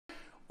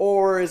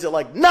Or is it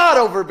like not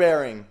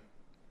overbearing?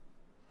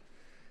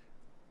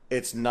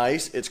 It's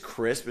nice, it's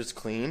crisp, it's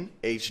clean,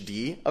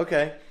 HD.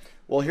 Okay,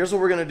 well, here's what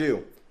we're going to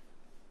do.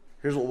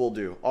 Here's what we'll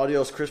do.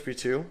 Audio is crispy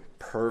too.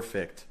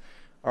 Perfect.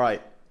 All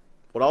right,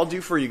 what I'll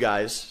do for you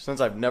guys,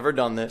 since I've never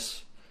done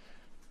this,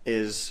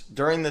 is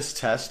during this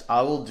test,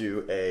 I will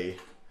do a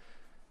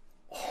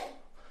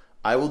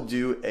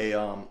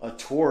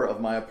tour of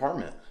my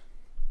apartment.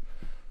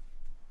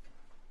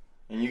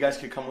 And you guys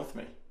could come with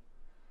me.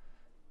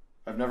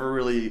 I've never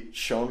really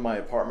shown my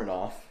apartment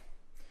off,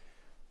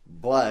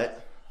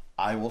 but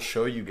I will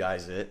show you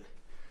guys it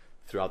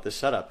throughout this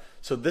setup.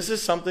 So this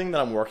is something that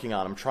I'm working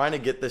on. I'm trying to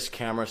get this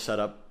camera set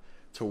up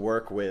to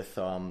work with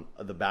the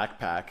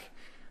backpack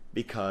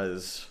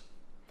because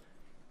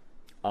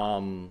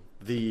the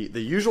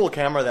usual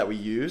camera that we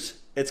use,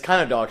 it's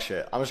kind of dog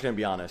shit. I'm just going to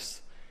be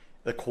honest.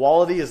 The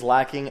quality is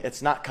lacking.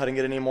 It's not cutting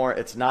it anymore.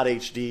 It's not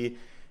HD.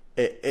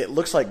 It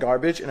looks like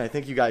garbage, and I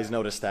think you guys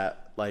noticed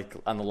that, like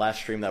on the last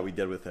stream that we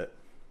did with it.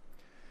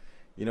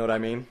 You know what I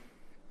mean?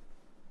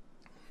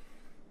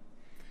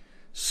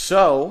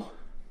 So,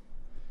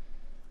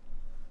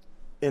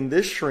 in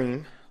this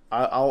stream,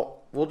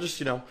 we'll just,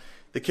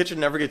 the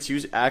kitchen never gets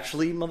used.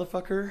 Actually,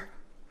 motherfucker,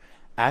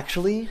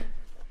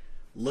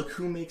 look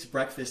who makes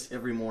breakfast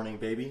every morning,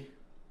 baby.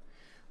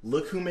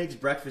 Look who makes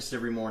breakfast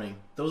every morning.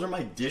 Those are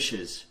my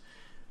dishes.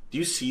 Do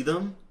you see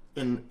them?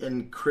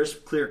 In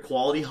crisp, clear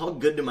quality. How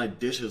good do my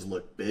dishes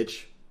look,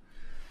 bitch?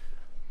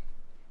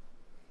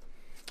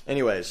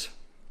 Anyways,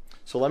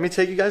 so let me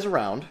take you guys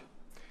around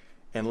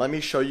and let me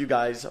show you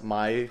guys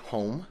my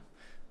home,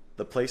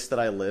 the place that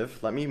I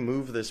live. Let me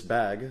move this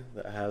bag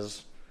that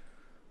has,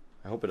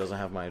 I hope it doesn't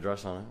have my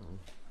address on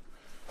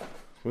it.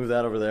 Move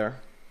that over there.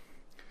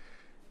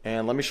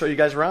 And let me show you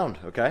guys around,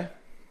 okay?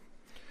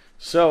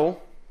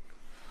 So,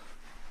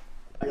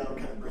 I gotta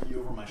kind of bring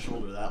you over my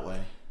shoulder that way.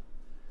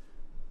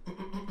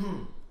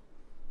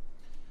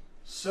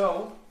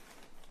 So,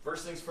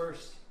 first things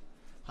first.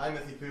 Hi,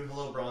 Mythy Poo.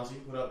 Hello, Bronzy.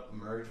 What up,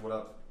 Merge? What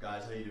up,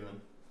 guys? How you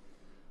doing?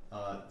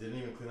 Didn't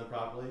even clean them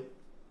properly?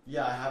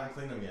 Yeah, I haven't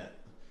cleaned them yet.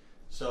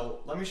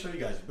 So, let me show you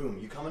guys. Boom.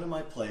 You come into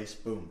my place.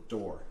 Boom.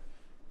 Door.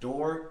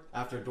 Door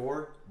after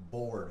door.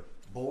 Board.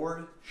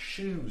 Board.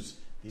 Shoes.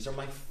 These are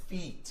my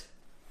feet.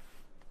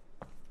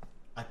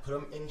 I put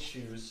them in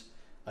shoes.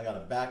 I got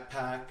a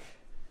backpack.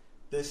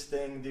 This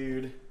thing,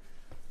 dude.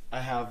 I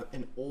have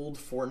an old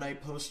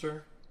Fortnite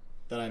poster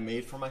that I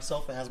made for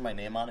myself. It has my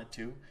name on it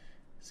too.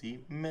 See?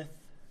 Myth.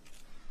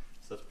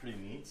 So that's pretty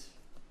neat.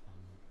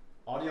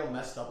 Audio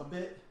messed up a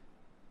bit.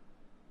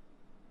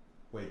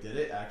 Wait, did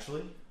it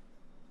actually?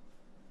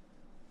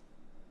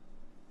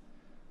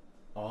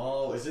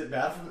 Oh, is it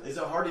bad from, is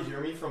it hard to hear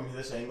me from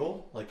this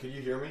angle? Like, could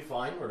you hear me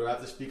fine? Or do I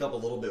have to speak up a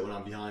little bit when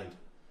I'm behind?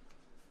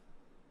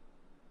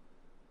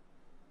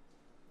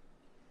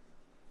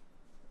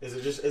 Is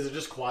it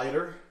just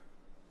quieter?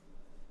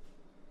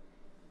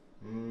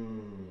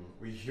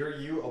 We hear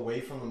you away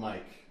from the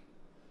mic.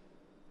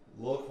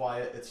 A little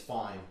quiet, it's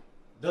fine.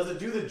 Does it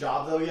do the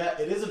job though yet?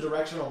 It is a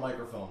directional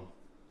microphone.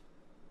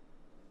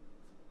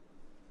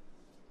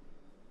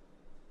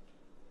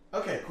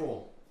 Okay,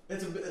 cool.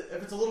 If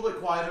it's a little bit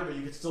quieter but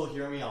you can still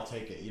hear me, I'll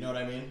take it. You know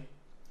what I mean?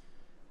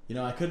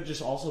 I could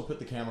just also put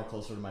the camera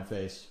closer to my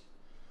face.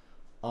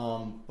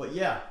 But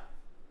yeah,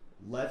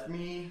 let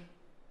me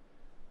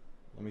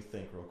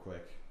think real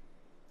quick.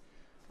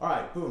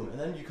 Alright, boom. And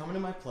then you come into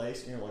my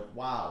place and you're like,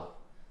 wow,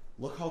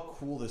 look how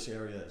cool this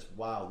area is.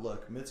 Wow,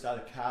 look, Mitt's got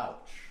a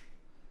couch.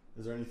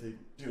 Is there anything?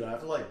 Dude, I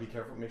have to be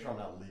careful, make sure I'm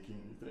not leaking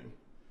anything.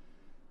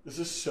 This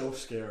is so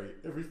scary.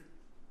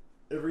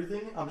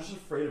 Everything, I'm just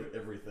afraid of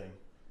everything.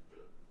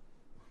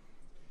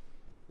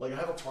 Like, I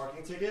have a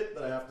parking ticket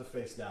that I have to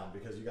face down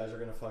because you guys are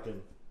gonna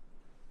fucking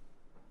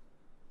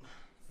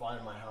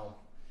find my home.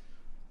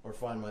 Or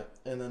find my,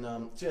 and then,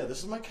 so yeah,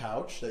 this is my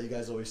couch that you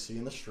guys always see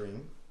in the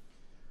stream.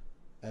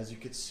 As you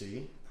can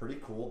see, pretty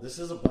cool. This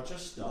is a bunch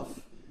of stuff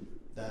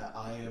that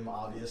I am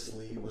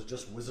obviously was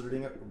just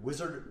wizarding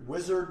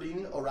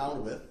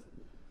around with.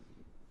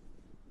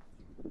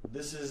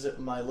 This is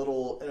my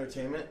little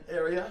entertainment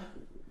area,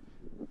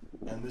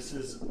 and this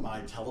is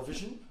my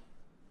television.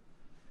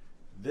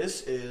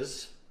 This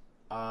is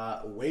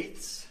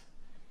weights,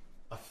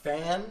 a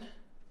fan,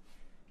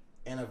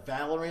 and a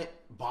Valorant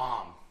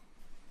bomb.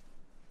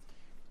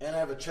 And I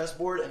have a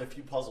chessboard and a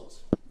few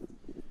puzzles.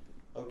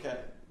 Okay.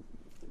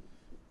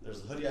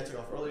 There's the hoodie I took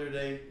off earlier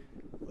today.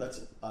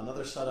 That's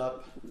another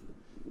setup.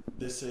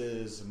 This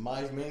is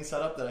my main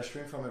setup that I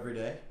stream from every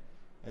day,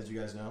 as you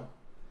guys know.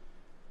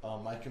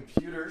 My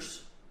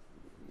computers.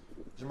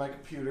 These are my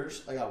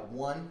computers. I got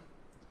one.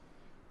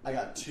 I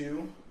got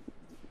two.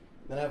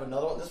 Then I have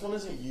another one. This one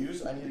isn't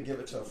used. I need to give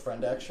it to a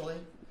friend, actually.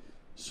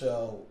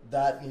 So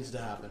that needs to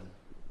happen.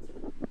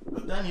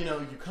 But then,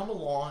 you come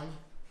along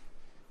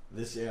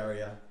this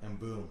area, and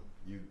boom,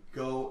 you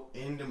go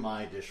into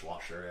my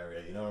dishwasher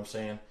area. You know what I'm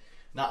saying?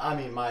 Not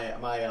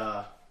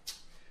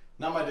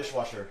my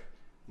dishwasher,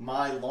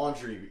 my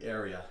laundry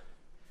area.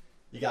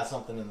 You got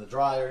something in the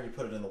dryer, you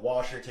put it in the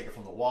washer, take it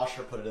from the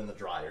washer, put it in the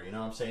dryer. You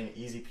know what I'm saying?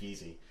 Easy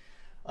peasy.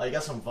 You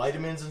got some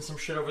vitamins and some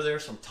shit over there,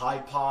 some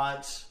Tide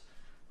Pods,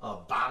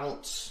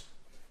 Bounce.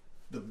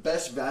 The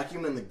best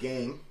vacuum in the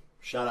game.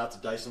 Shout out to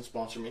Dyson,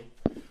 sponsor me.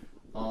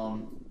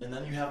 And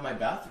then you have my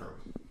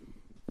bathroom.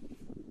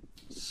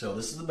 So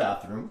this is the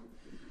bathroom.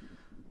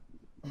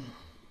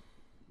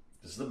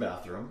 This is the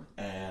bathroom,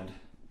 and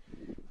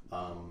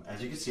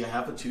as you can see, I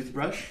have a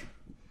toothbrush,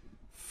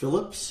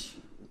 Philips.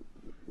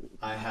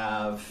 I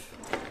have,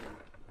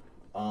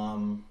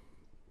 I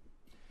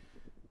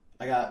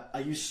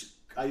use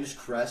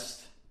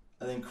Crest.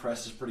 I think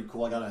Crest is pretty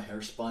cool. I got a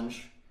hair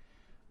sponge.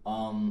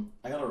 I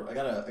got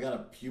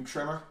a pube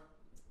trimmer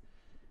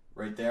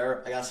right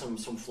there. I got some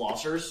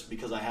flossers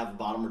because I have a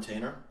bottom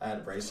retainer. I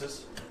had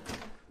braces.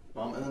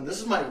 And then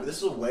this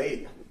is a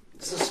weight.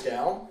 This is a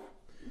scale.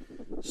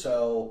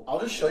 So I'll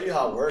just show you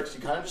how it works.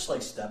 You kind of just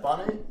like step on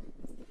it,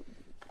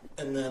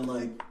 and then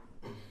like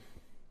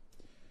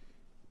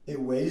it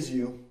weighs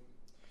you.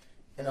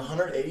 And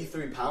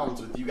 183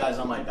 pounds with you guys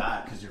on my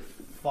back because you're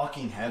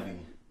fucking heavy.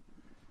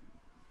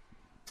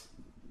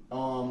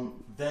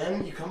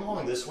 Then you come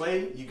along this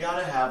way. You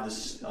gotta have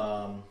this,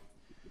 little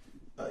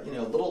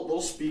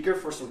speaker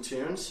for some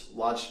tunes.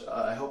 Watch.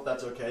 I hope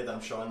that's okay that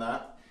I'm showing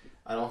that.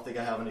 I don't think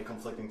I have any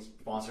conflicting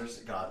sponsors.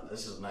 God,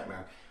 this is a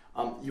nightmare.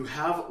 You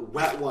have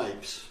wet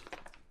wipes.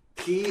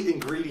 Key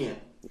ingredient.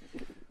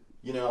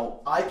 You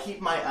know, I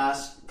keep my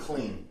ass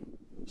clean.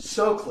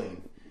 So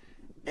clean.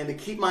 And to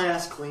keep my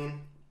ass clean,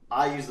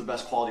 I use the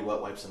best quality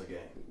wet wipes in the game.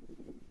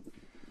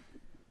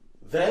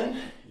 Then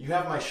you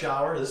have my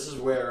shower. This is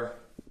where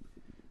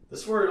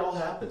it all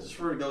happens. This is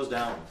where it goes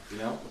down, you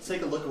know? Let's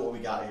take a look at what we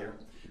got here.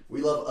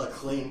 We love a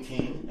clean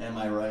king, am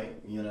I right?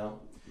 You know?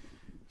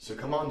 So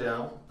come on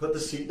down. Put the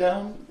seat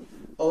down.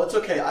 Oh, it's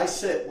okay. I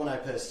sit when I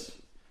piss.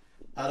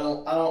 I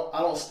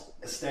don't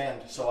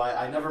stand, so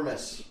I never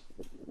miss.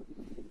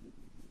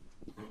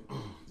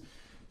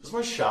 This is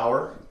my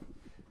shower.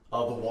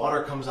 The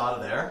water comes out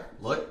of there.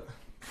 Look.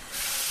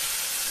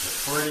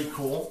 It's pretty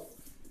cool.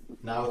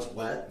 Now it's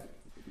wet.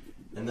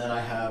 And then I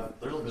have,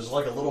 there's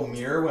like a little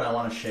mirror when I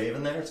want to shave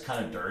in there. It's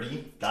kind of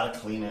dirty. Gotta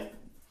clean it.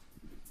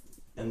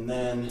 And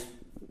then,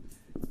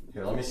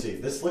 here, let me see.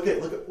 Look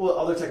at what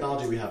other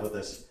technology we have with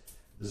this.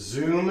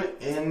 Zoom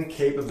in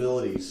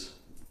capabilities.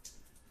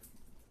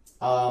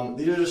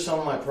 These are just some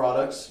of my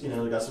products. You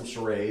know, we got some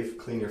Cerave,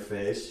 clean your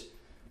face,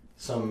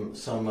 some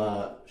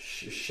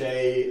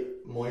Shea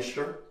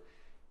moisture,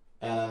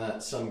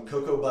 and some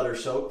cocoa butter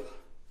soap.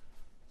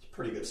 It's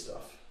pretty good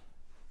stuff.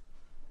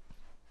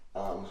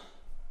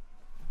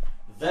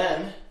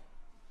 Then,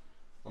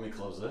 let me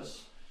close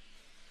this.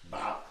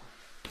 Bow.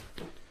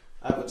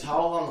 I have a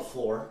towel on the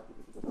floor.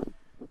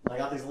 I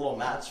got these little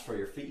mats for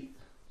your feet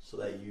so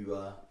that you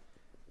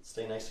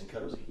stay nice and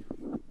cozy.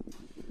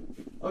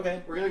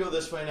 Okay, we're gonna go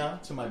this way now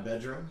to my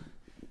bedroom.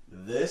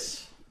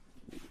 This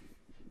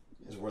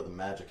is where the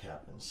magic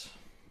happens.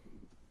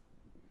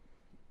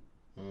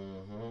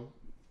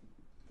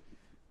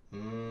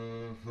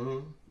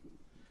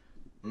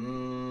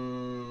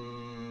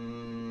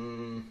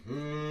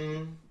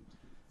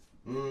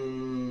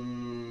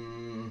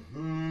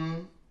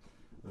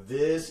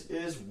 This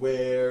is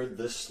where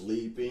the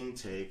sleeping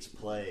takes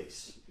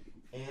place.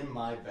 In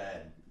my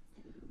bed.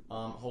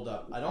 Hold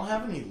up. I don't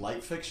have any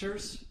light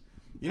fixtures.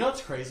 You know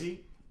what's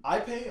crazy? I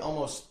pay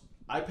like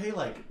I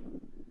think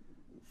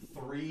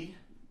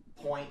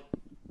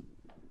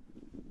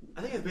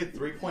I paid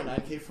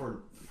 3.9K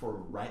for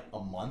rent a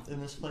month in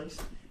this place.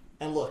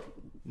 And look,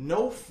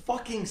 no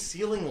fucking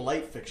ceiling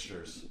light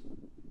fixtures.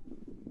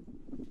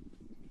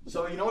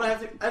 So you know what I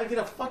had to get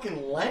a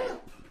fucking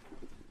lamp.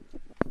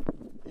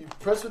 You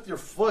press with your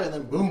foot and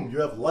then boom,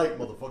 you have light,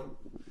 motherfucker.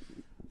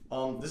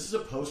 This is a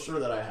poster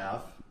that I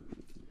have.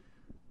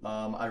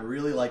 I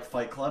really like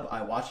Fight Club.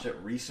 I watched it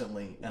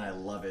recently and I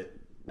love it.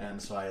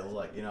 And so I was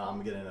like, you know,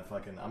 I'm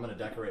gonna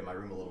decorate my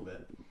room a little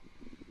bit.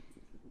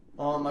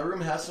 My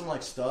room has some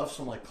like stuff,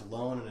 some like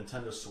cologne, a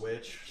Nintendo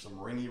Switch, some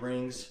ringy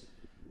rings,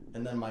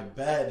 and then my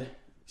bed.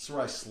 This is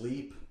where I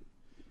sleep.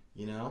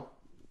 You know,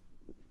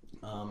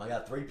 I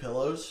got 3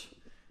 pillows,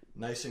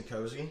 nice and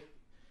cozy.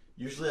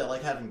 Usually, I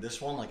like having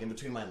this one like in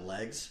between my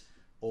legs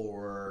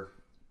or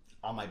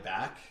on my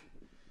back,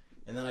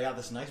 and then I got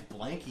this nice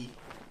blankie.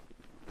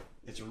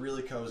 It's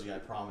really cozy, I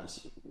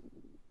promise.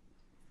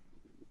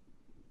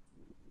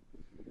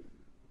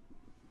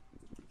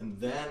 And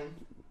then,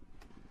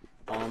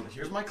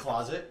 here's my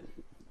closet.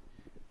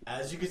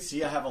 As you can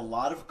see, I have a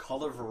lot of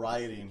color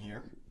variety in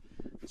here.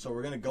 So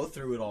we're gonna go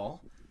through it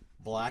all.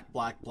 Black,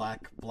 black,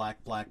 black,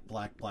 black, black,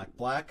 black, black,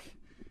 black.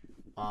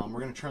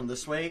 We're gonna turn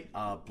this way.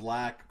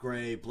 Black,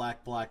 gray,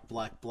 black, black,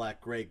 black,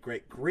 black, gray,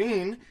 gray,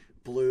 green,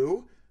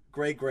 blue,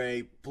 gray,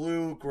 gray,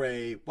 blue,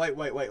 gray, white,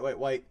 white, white, white,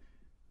 white,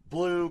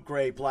 blue,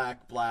 gray,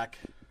 black, black.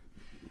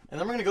 And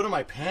then we're gonna go to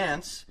my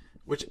pants,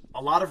 which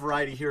a lot of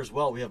variety here as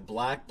well. We have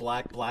black,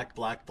 black, black,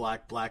 black,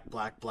 black, black,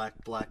 black,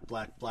 black, black,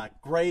 black,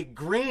 black, gray,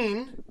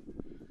 green.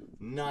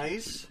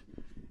 Nice.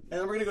 And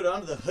then we're gonna go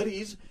down to the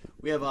hoodies.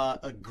 We have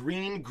a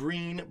green,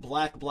 green,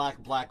 black,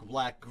 black, black,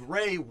 black,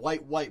 gray,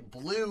 white, white,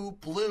 blue,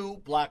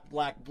 blue, black,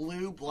 black,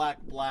 blue,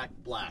 black, black,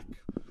 black.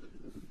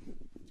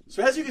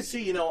 So as you can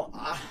see, you know,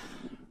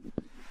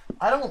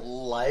 I don't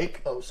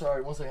like, oh,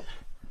 sorry, one second.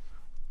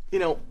 You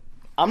know,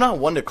 I'm not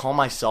one to call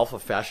myself a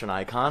fashion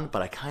icon,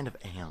 but I kind of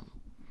am.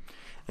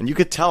 And you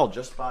could tell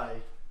just by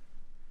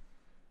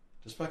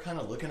kind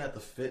of looking at the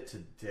fit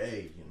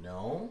today, you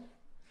know?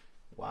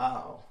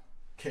 Wow.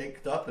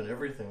 Caked up and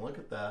everything. Look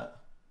at that.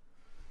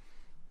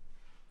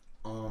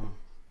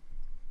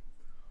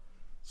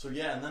 So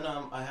yeah, and then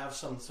I have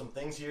some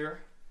things here.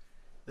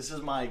 This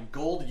is my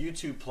gold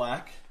YouTube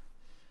plaque.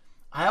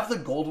 I have the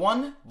gold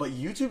one, but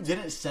YouTube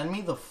didn't send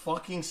me the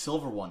fucking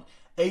silver one.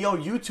 Hey yo,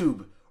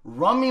 YouTube,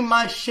 run me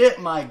my shit,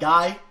 my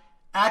guy.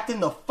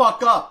 Acting the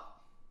fuck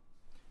up.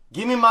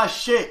 Give me my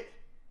shit.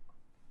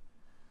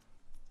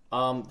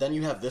 Then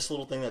you have this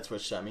little thing that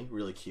Twitch sent me,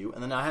 really cute.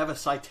 And then I have a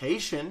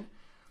citation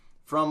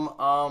from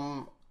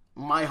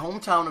my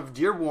hometown of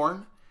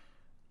Dearborn,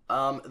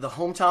 the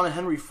hometown of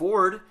Henry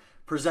Ford,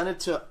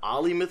 presented to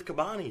Ali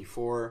Mithkabani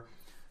for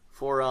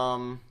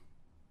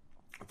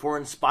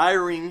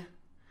inspiring,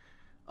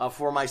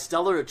 for my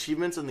stellar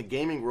achievements in the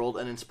gaming world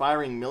and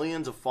inspiring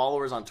millions of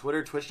followers on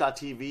Twitter,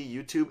 Twitch.tv,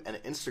 YouTube, and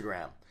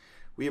Instagram.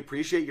 We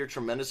appreciate your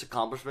tremendous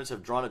accomplishments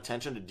have drawn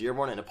attention to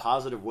Dearborn in a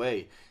positive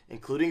way,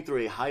 including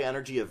through a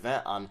high-energy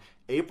event on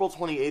April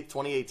 28,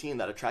 2018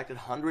 that attracted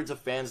hundreds of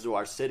fans to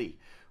our city.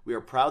 We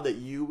are proud that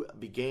you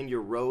began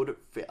your road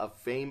of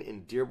fame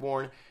in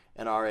Dearborn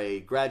and are a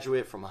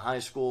graduate from a high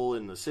school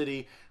in the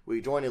city. We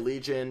join a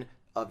legion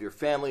of your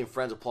family and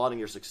friends applauding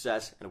your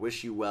success and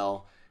wish you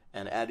well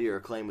and add to your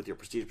acclaim with your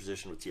prestigious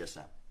position with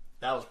TSM.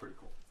 That was pretty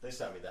cool. They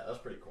sent me that. That was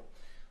pretty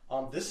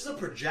cool. This is a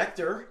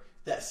projector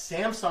that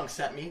Samsung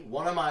sent me.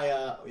 One of my,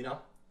 one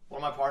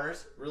of my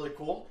partners. Really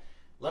cool.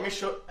 Let me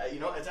show.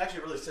 It's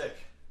actually really sick.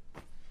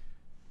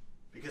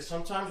 Because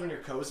sometimes when you're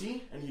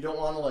cozy and you don't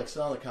want to like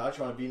sit on the couch,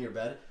 you want to be in your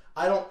bed.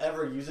 I don't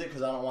ever use it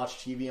because I don't watch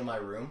TV in my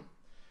room.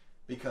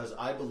 Because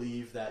I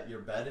believe that your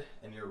bed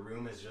and your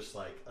room is just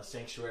like a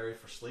sanctuary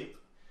for sleep.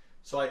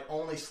 So I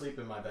only sleep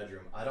in my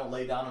bedroom. I don't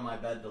lay down in my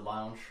bed to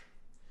lounge.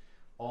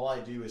 All I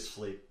do is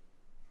sleep.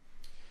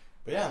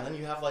 But yeah, and then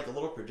you have like a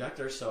little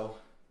projector. So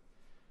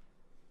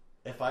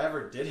if I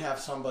ever did have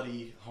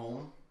somebody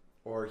home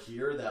or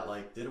here that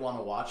like did want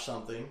to watch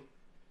something,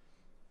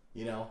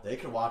 you know, they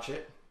could watch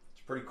it.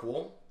 It's pretty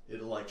cool.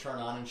 It'll like turn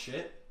on and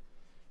shit.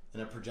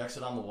 And it projects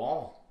it on the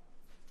wall.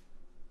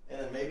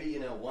 And then maybe,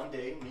 one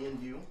day me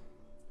and you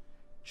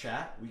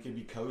chat, we could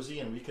be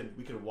cozy and we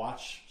could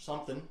watch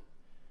something.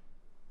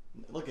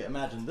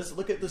 Imagine this.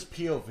 Look at this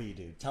POV,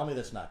 dude. Tell me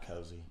that's not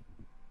cozy.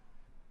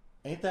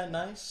 Ain't that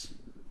nice?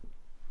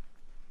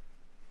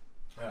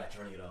 All right,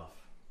 turning it off.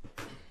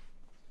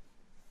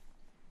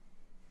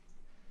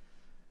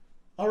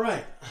 All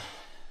right,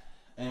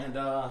 and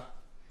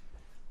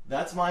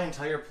that's my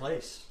entire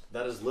place.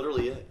 That is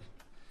literally it.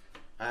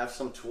 I have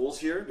some tools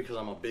here because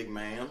I'm a big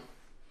man.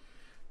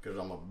 Because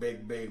I'm a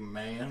big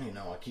man.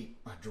 I keep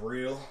my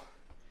drill,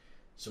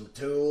 some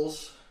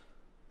tools.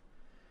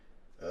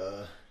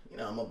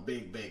 I'm a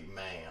big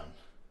man.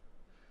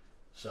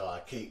 So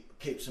I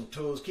keep some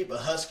tools, keep a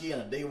husky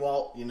and a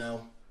DeWalt,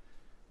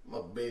 I'm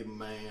a big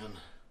man.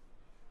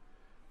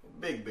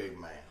 Big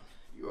man.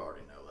 You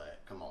already know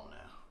that. Come on now.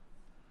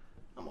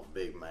 I'm a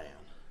big man.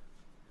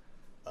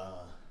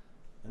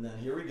 And then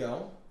here we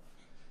go.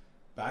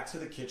 Back to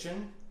the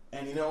kitchen.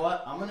 And you know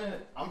what?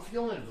 I'm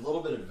feeling a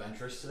little bit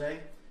adventurous today.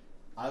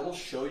 I will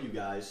show you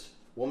guys.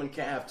 Woman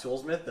can't have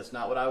tools myth. That's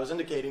not what I was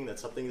indicating.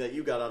 That's something that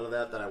you got out of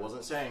that I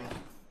wasn't saying.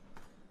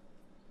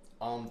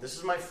 This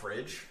is my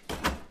fridge.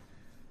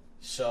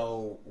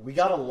 So we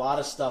got a lot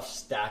of stuff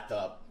stacked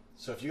up.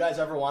 So if you guys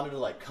ever wanted to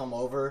like come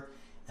over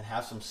and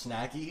have some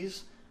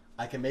snackies,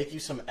 I can make you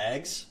some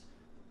eggs.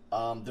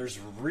 There's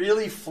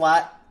really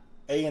flat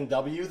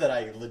A&W that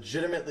I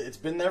legitimately, it's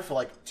been there for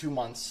like 2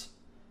 months.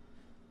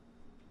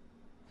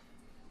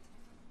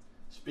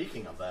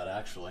 Speaking of that,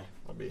 actually,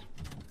 that'd be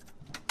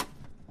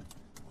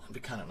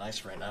kind of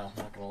nice right now,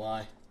 not gonna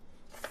lie.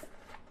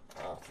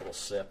 A little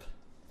sip.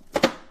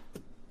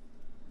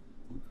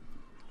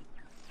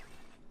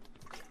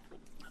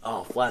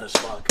 Oh, flat as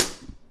fuck.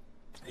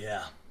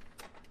 Yeah.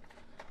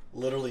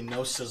 Literally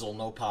no sizzle,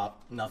 no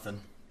pop, nothing.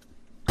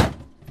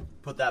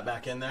 Put that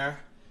back in there.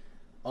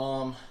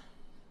 I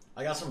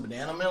got some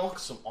banana milk,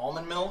 some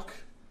almond milk.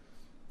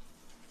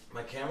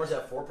 My camera's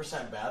at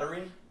 4%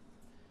 battery.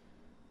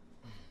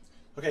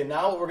 Okay,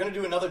 now we're going to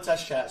do another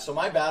test chat. So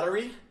my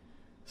battery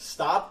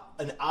stopped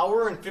 1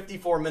 hour and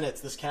 54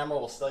 minutes. This camera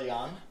will stay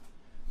on.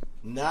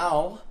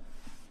 Now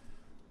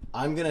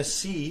I'm going to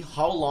see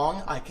how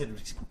long I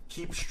could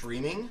keep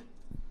streaming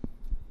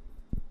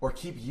or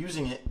keep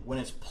using it when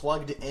it's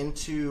plugged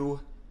into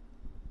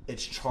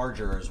its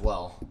charger as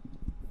well.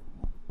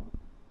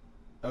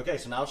 Okay,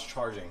 so now it's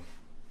charging.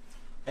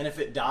 And if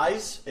it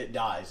dies, it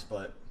dies,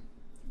 but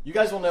you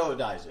guys will know it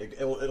dies.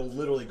 It'll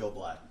literally go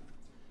black.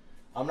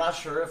 I'm not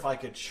sure if I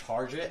could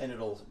charge it and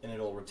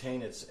it'll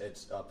retain its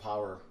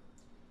power.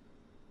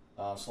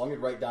 So let me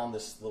write down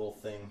this little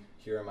thing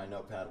here in my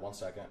notepad. 1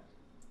 second.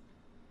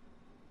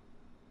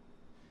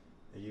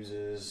 It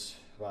uses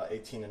about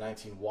 18 to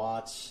 19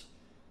 watts.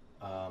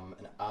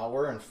 An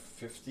hour and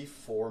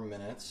 54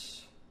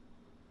 minutes.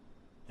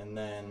 And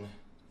then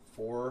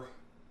 4%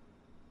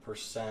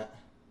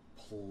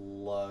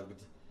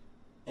 plugged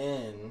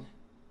in,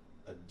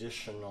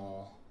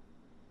 additional,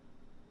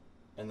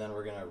 and then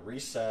we're gonna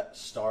reset,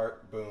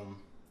 start,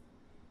 boom,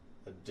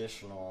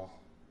 additional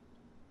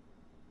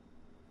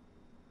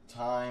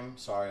time.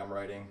 Sorry, I'm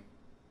writing.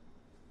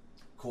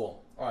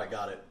 Cool. All right,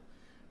 got it.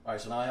 All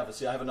right, so now I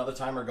have another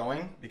timer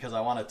going because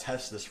I want to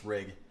test this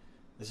rig.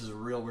 This is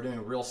real. We're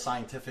doing real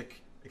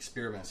scientific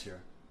experiments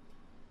here.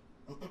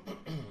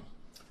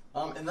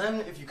 And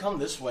then if you come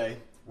this way,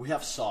 we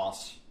have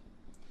sauce.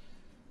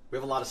 We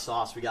have a lot of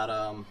sauce. We got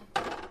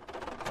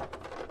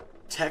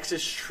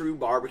Texas True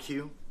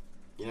Barbecue.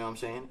 You know what I'm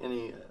saying?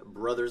 Any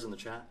brothers in the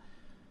chat?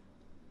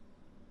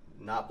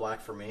 Not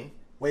black for me.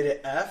 Wait,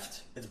 it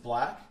effed? It's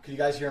black? Could you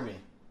guys hear me?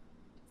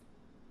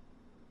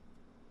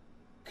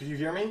 Could you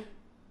hear me?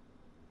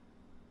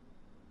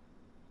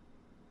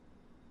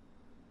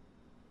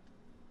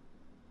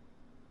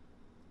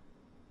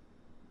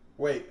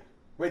 Wait,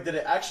 did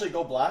it actually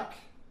go black?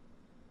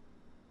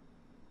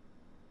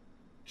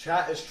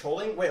 Chat is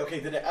trolling? Wait, okay,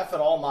 did it F at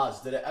all,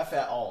 mods? Did it F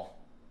at all?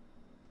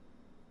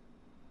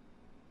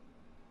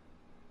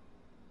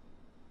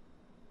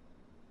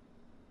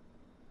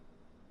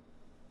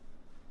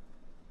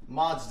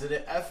 Mods, did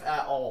it F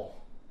at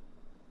all?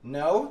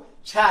 No?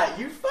 Chat,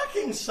 you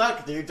fucking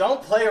suck, dude.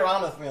 Don't play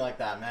around with me like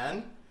that,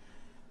 man.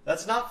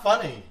 That's not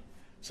funny.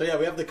 So yeah,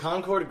 we have the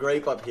Concord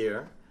grape up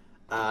here.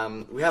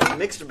 We have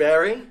mixed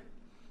berry.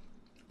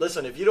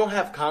 Listen, if you don't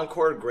have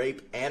Concord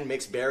grape and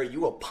mixed berry,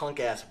 you a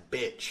punk ass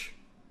bitch.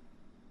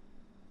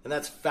 And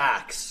that's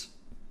facts.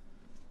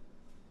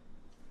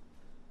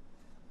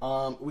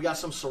 We got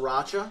some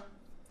sriracha,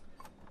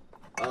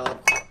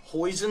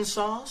 hoisin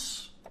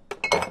sauce.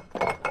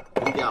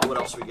 We got, what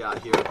else we got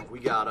here? We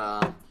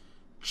got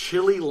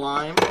chili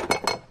lime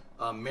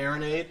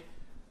marinade.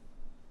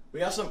 We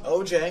got some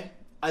OJ.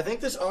 I think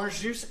this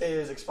orange juice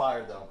is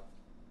expired though.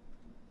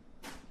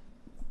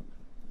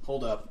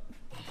 Hold up.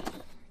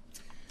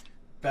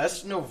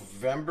 Best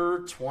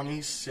November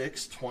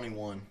 26,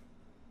 21.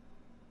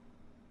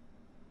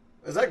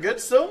 Is that good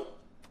still?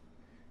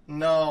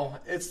 No,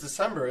 it's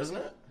December, isn't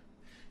it?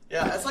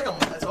 Yeah,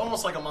 it's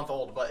almost like a month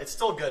old, but it's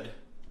still good.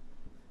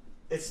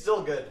 It's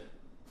still good.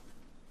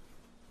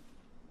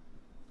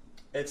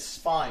 It's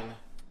fine.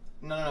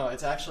 No,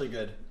 it's actually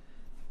good.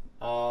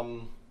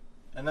 And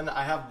then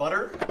I have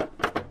butter,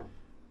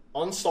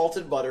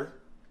 unsalted butter,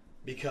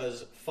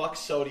 because fuck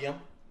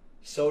sodium.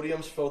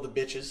 Sodium's for the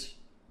bitches,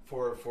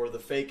 for the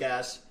fake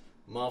ass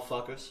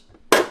motherfuckers,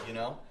 you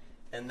know.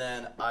 And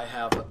then I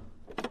have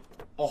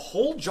a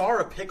whole jar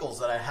of pickles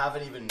that I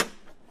haven't even.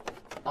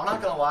 I'm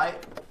not gonna lie.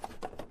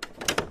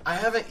 I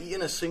haven't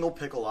eaten a single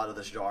pickle out of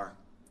this jar.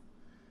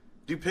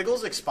 Do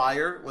pickles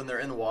expire when they're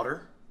in the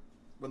water?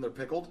 When they're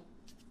pickled?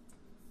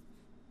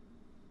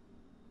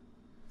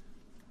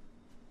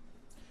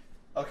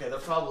 Okay, they're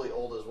probably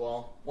old as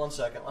well. 1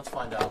 second, let's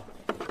find out.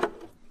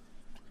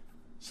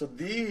 So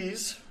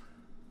these,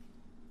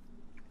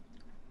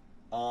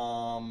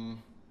 oh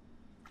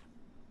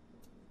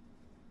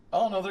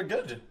no, they're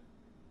good.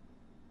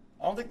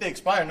 I don't think they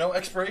expire. No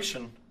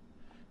expiration,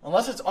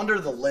 unless it's under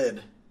the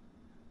lid.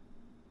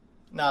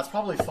 Nah, it's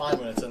probably fine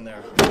when it's in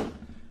there.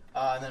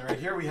 And then right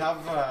here we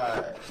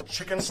have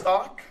chicken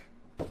stock.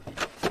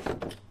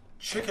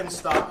 Chicken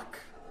stock.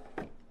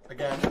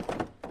 Again,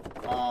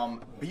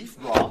 beef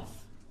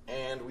broth,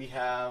 and we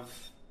have.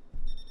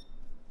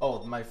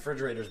 Oh, my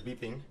refrigerator's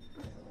beeping.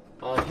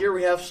 Here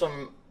we have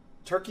some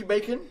turkey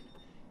bacon,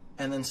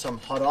 and then some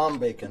haram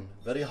bacon.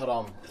 Very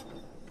haram.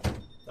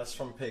 That's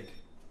from pig.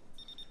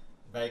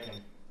 Bacon.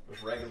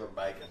 Just regular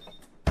bacon.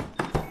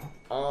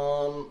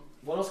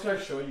 What else can I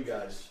show you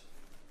guys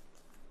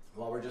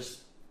while we're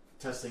just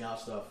testing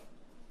out stuff?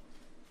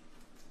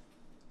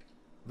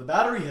 The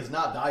battery has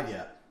not died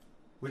yet,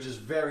 which is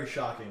very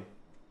shocking.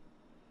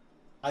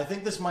 I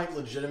think this might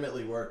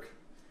legitimately work.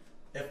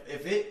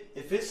 If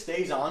it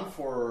stays on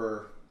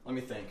for, let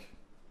me think.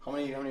 How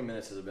many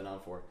minutes has it been on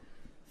for?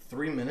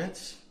 3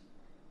 minutes?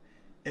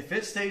 If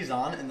it stays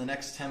on in the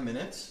next 10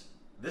 minutes,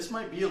 this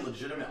might be a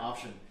legitimate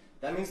option.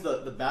 That means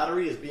the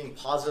battery is being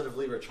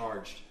positively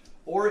recharged,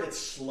 or it's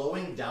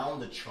slowing down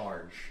the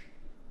charge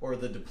or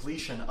the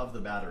depletion of the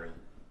battery.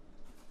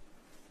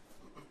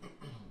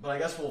 But I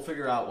guess we'll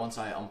figure out once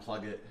I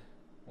unplug it.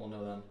 We'll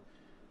know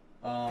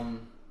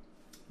then.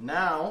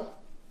 Now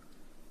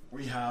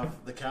we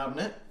have the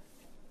cabinet.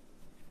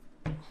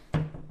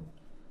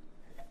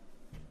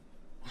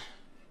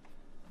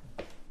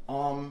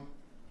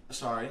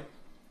 Sorry.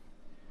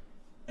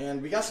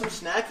 And we got some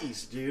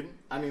snackies, dude.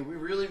 I mean,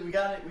 we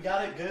got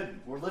it good.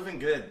 We're living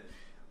good.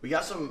 We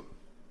got some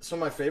of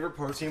my favorite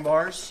protein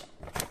bars.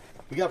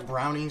 We got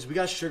brownies. We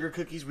got sugar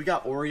cookies. We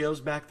got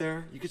Oreos back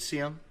there. You could see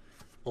them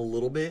a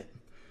little bit.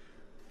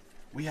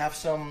 We have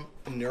some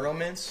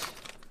Neuromints.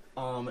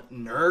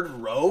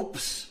 Nerd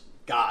ropes.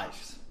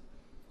 Guys.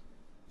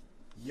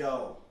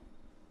 Yo,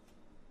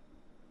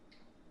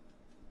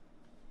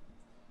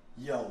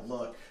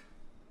 look.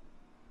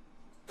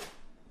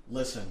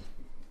 Listen.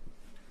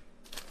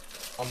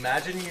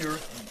 Imagine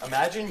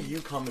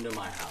you come into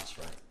my house,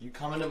 right? You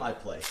come into my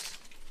place.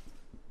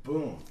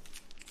 Boom.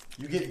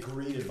 You get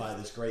greeted by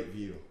this great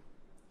view.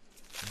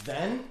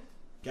 Then,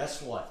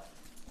 guess what?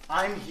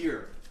 I'm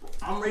here.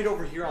 I'm right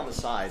over here on the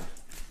side.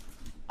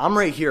 I'm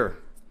right here.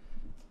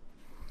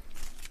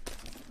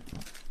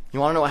 You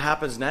want to know what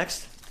happens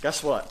next?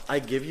 Guess what? I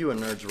give you a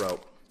nerd's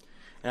rope.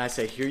 And I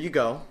say, here you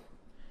go.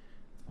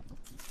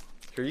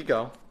 Here you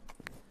go.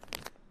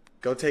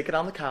 Go take it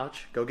on the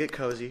couch. Go get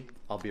cozy.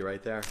 I'll be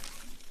right there.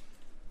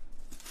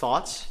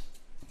 Thoughts?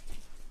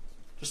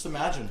 Just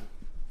imagine.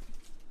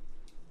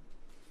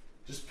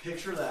 Just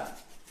picture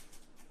that.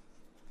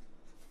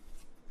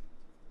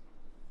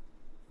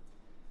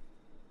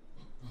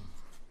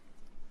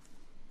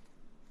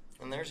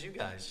 And there's you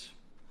guys.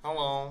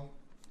 Hello.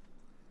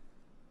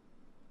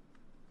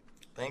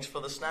 Thanks for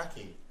the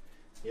snacky.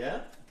 Yeah?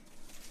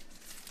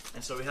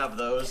 And so we have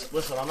those.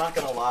 Listen, I'm not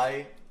gonna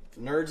lie.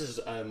 Nerds is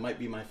might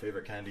be my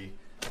favorite candy.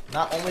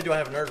 Not only do I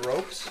have nerd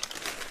ropes,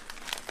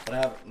 but I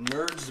have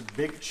Nerds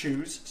Big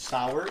Chews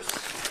sours.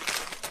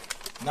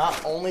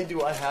 Not only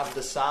do I have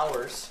the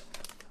sours,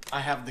 I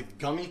have the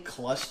gummy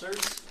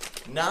clusters.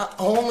 Not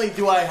only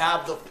do I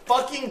have the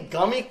fucking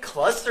gummy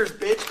clusters,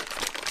 bitch,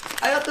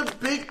 I have the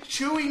big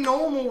chewy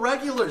normal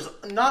regulars,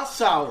 not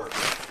sours.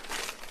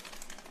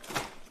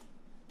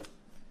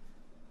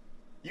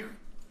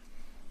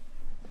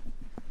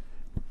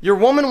 Your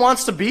woman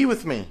wants to be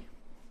with me.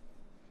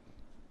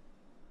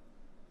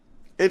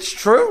 It's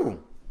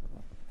true.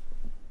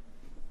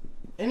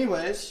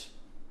 Anyways,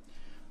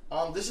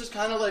 this is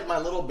kind of like my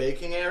little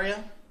baking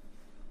area.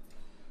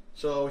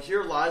 So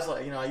here lies,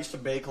 like, I used to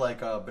bake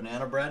like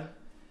banana bread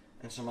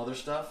and some other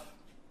stuff.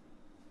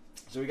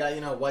 So we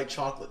got, white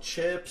chocolate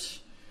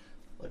chips.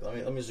 Like,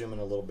 let me zoom in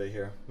a little bit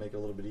here, make it a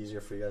little bit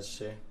easier for you guys to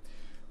see.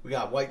 We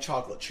got white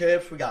chocolate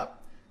chips. We got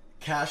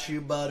cashew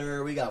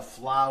butter, we got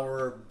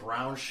flour,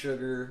 brown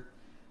sugar,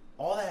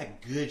 all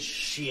that good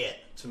shit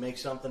to make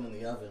something in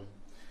the oven.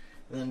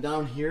 And then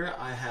down here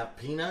I have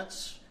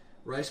peanuts,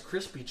 Rice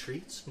Krispie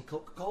treats, and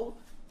Coca-Cola.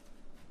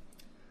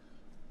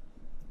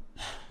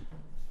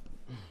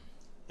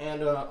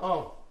 And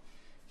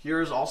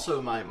here's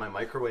also my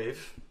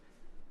microwave.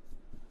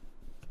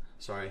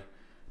 Sorry.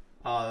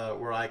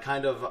 Where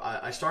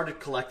I started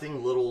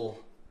collecting little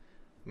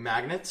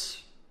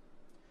magnets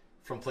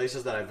from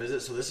places that I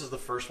visit. So this is the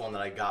first one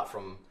that I got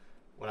from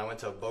when I went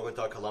to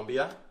Bogota,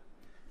 Colombia.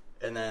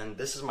 And then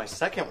this is my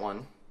second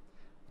one.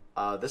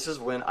 This is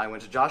when I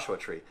went to Joshua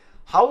Tree.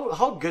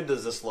 How good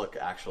does this look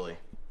actually?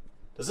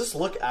 Does this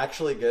look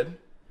actually good?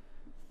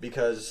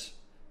 Because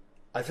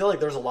I feel like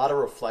there's a lot of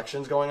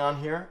reflections going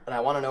on here, and I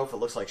want to know if it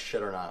looks like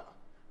shit or not.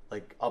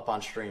 Like up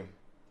on stream.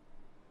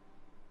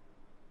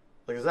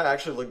 Like, does that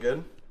actually look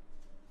good?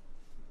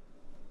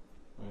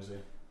 Let me see.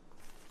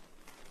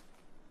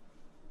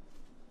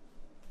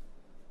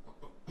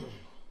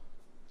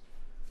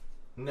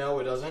 No,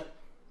 it doesn't.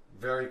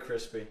 Very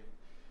crispy.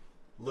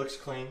 Looks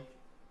clean.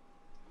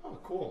 Oh,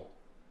 cool.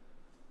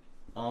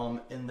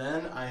 And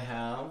then I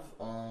have,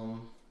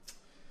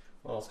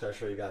 what else can I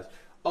show you guys?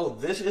 Oh,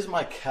 this is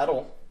my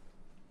kettle.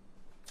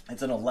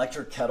 It's an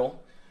electric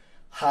kettle.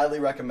 Highly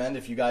recommend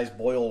if you guys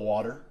boil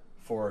water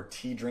for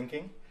tea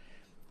drinking.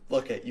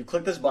 Look, you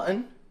click this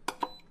button,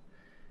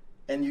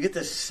 and you get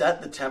to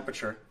set the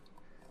temperature.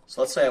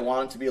 So let's say I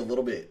want it to be a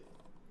little bit,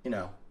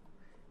 let's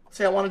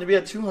say I want it to be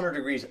at 200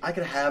 degrees. I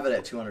could have it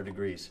at 200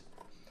 degrees.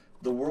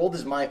 The world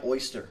is my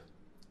oyster.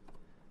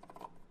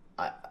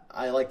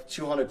 I like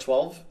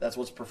 212. That's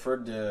what's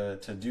preferred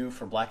to do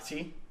for black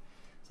tea.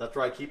 So that's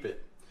where I keep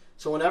it.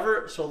 So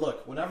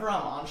look, whenever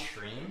I'm on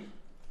stream,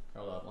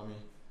 hold up,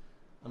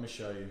 let me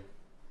show you.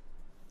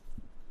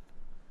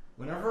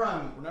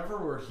 Whenever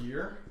we're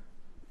here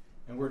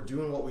and we're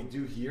doing what we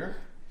do here,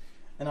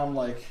 and I'm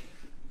like,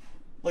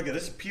 look at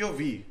this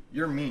POV,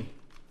 you're me.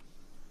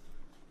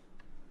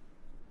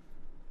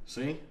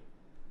 See?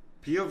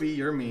 POV,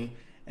 you're me.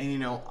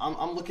 And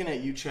I'm looking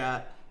at you,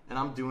 chat, and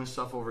I'm doing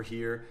stuff over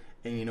here,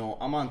 and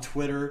I'm on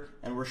Twitter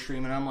and we're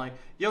streaming. I'm like,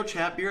 yo,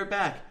 chat, be right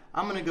back.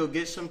 I'm gonna go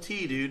get some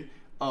tea, dude.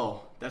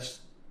 Oh,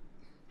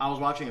 I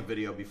was watching a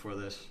video before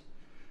this.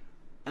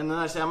 And then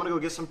I say, I'm gonna go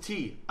get some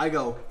tea. I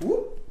go,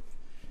 whoop.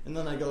 And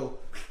then I go,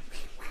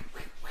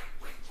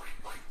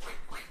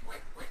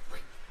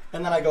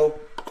 and then I go,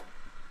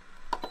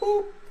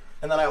 whoop.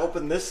 And then I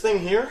open this thing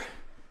here.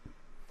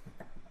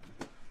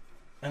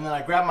 And then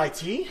I grab my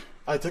tea.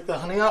 I took the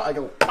honey out. I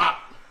go, pop.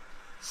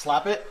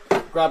 Slap it.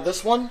 Grab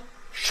this one.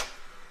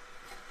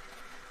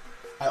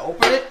 I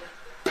open it.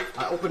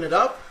 I open it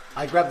up.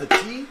 I grab the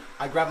tea.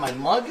 I grab my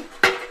mug.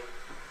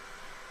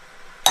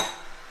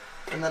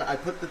 And then I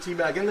put the tea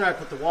bag in there. I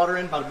put the water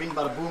in. Bada bing,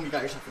 bada boom. You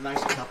got yourself a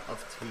nice cup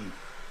of tea.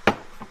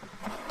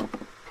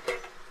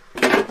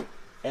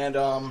 And,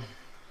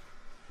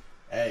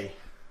 hey.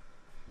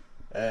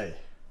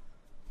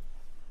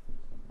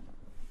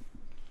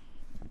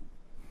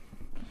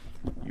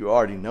 You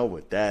already know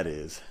what that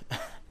is.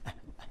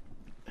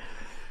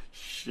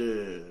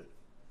 Shit.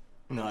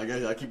 No,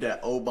 I keep that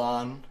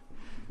Oban.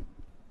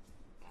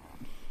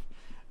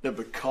 The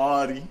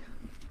Bacardi.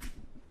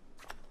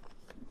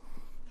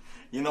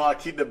 You know I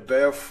keep the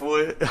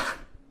barefoot.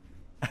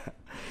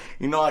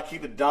 You know I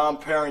keep the Dom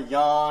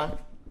Perignon.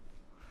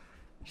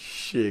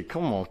 Shit,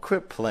 come on,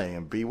 quit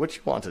playing, B. What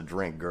you want to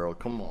drink, girl?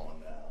 Come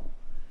on now.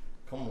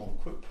 Come on,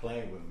 quit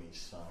playing with me,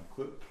 son.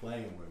 Quit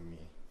playing with me.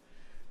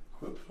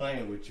 Quit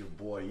playing with your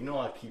boy. You know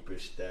I keep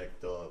it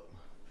stacked up.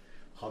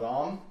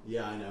 Haram?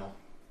 Yeah, I know.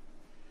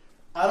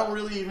 I don't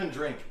really even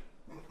drink.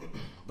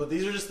 But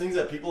these are just things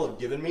that people have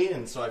given me,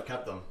 and so I've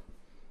kept them.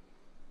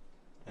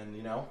 And,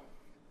 you know.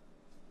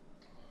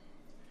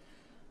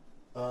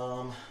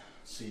 Let's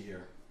see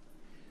here.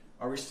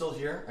 Are we still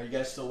here? Are you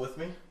guys still with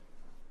me?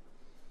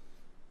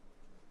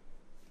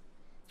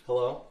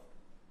 Hello?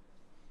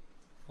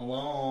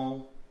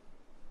 Hello?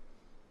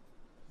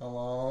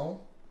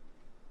 Hello?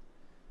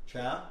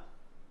 Chat?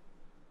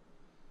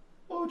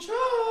 Oh,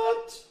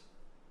 chat!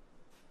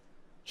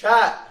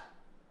 Chat!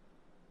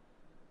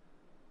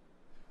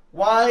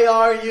 Why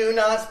are you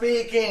not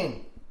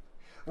speaking?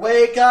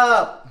 Wake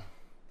up!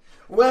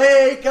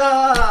 Wake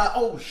up!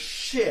 Oh,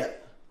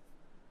 shit!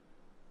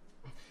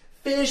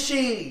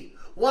 Fishy!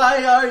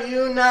 Why are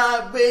you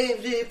not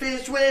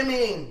fish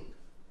swimming?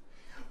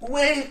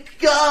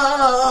 Wake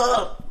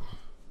up!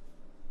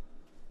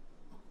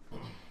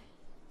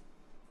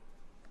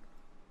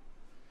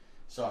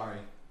 Sorry.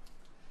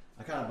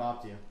 I kind of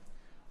bopped you.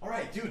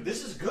 Alright, dude,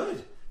 this is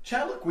good.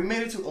 Chat, look, we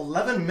made it to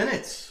 11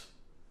 minutes.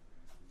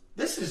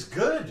 This is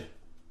good.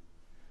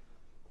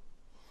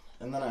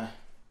 And then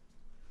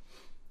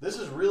this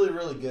is really,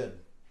 really good.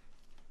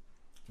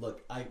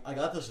 Look, I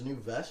got this new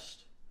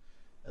vest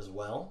as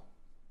well.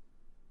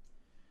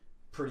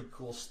 Pretty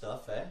cool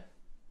stuff, eh?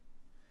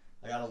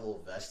 I got a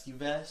little vesty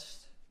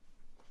vest.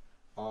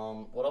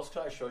 What else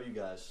could I show you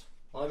guys?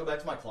 Want to go back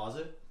to my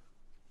closet?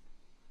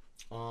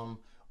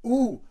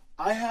 Ooh,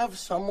 I have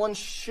someone's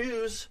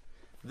shoes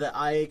that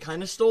I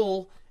kind of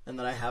stole and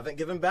that I haven't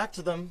given back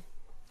to them.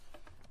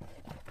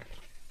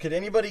 Could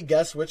anybody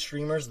guess which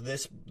streamers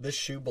this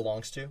shoe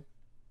belongs to?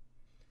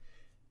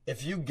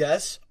 If you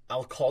guess,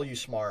 I'll call you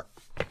smart.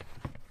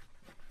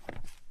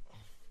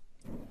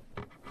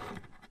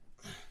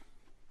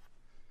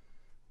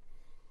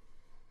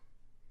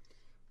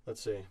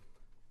 Let's see.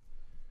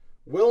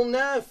 Will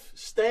Neff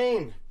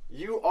Stain,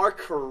 you are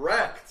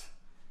correct.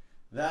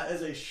 That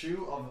is a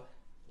shoe of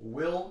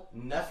Will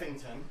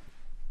Neffington,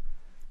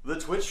 the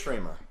Twitch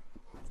streamer.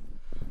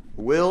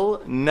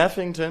 Will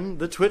Neffington,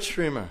 the Twitch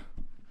streamer.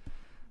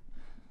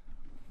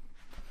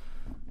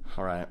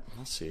 Alright,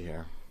 let's see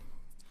here.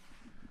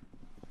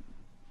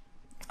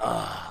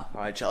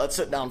 Alright, y'all, let's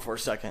sit down for a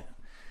second.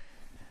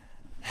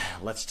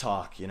 Let's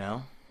talk, you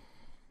know?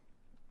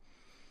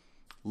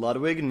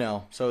 Ludwig,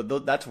 no. So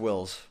that's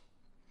Will's.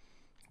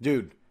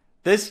 Dude,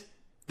 this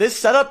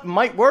setup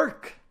might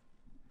work.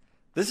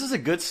 This is a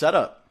good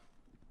setup.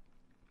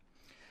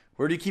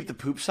 Where do you keep the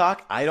poop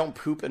sock? I don't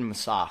poop in my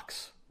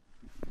socks.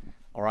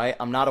 Alright?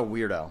 I'm not a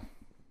weirdo.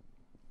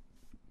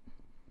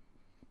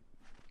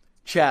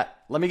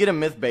 Chat, let me get a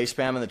myth base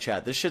spam in the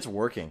chat. This shit's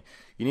working.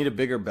 You need a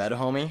bigger bed,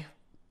 homie?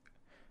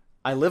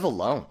 I live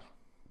alone.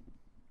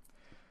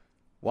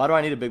 Why do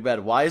I need a big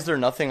bed? Why is there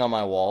nothing on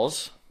my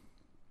walls?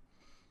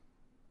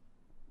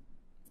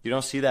 You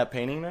don't see that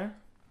painting there?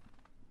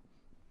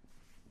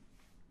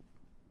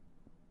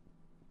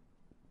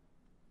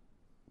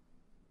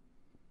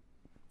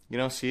 You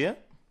don't see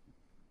it?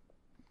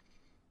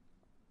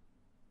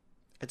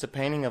 It's a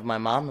painting of my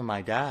mom and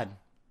my dad.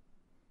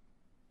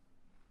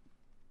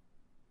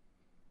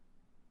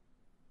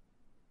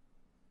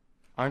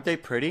 Aren't they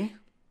pretty?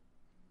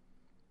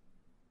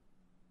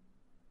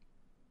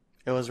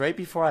 It was right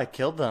before I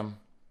killed them.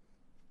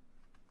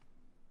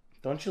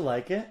 Don't you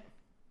like it?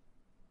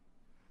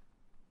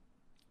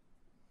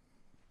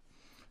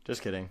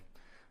 Just kidding.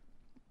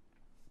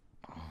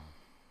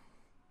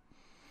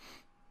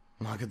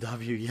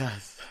 Magaw,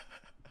 yes.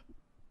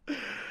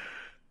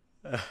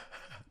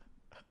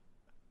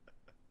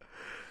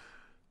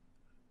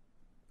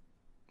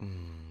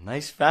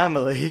 Nice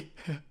family.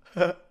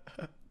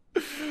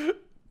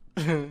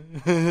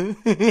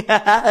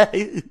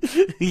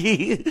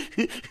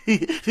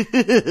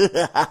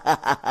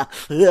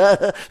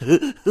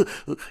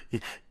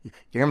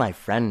 You're my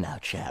friend now,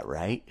 chat,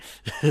 right?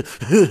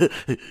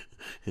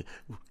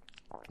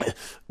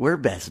 We're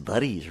best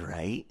buddies,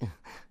 right?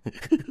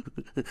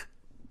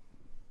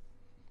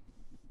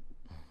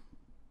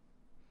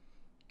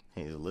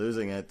 He's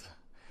losing it.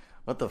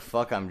 What the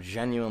fuck? I'm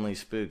genuinely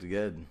spooked.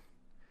 Good.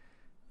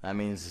 That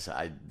means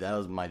I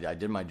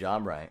did my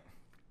job right.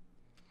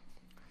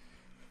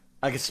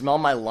 I could smell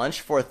my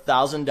lunch for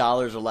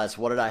 $1,000 or less.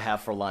 What did I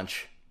have for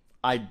lunch?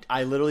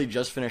 I literally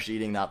just finished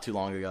eating not too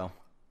long ago.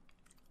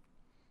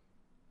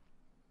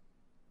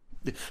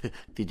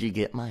 Did you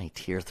get my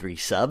tier 3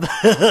 sub?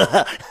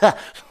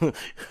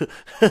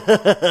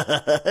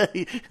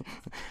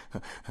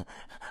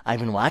 I've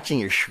been watching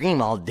your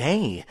stream all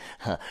day,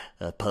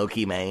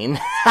 Pokimane.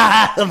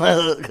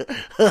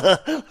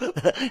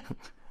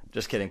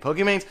 Just kidding.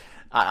 Pokemon's,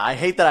 I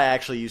hate that I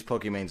actually used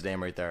Pokemon's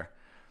name right there.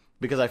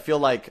 because I feel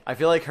like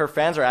her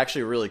fans are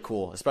actually really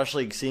cool,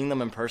 especially seeing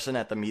them in person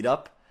at the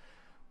meetup.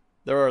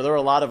 There were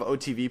a lot of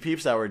OTV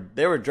peeps that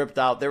were dripped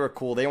out. They were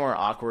cool. They weren't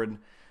awkward.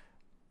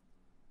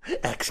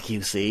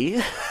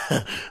 XQC,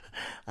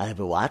 I've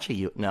been watching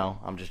you. No,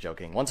 I'm just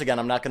joking. Once again,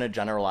 I'm not going to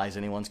generalize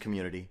anyone's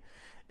community.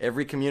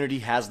 Every community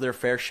has their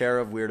fair share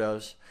of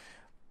weirdos.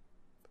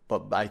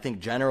 But I think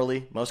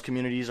generally, most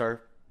communities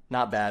are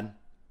not bad.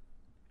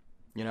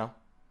 You know?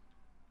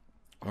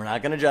 We're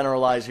not going to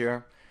generalize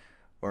here.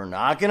 We're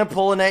not going to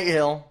pull a Nate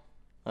Hill.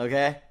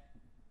 Okay?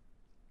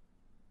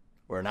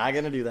 We're not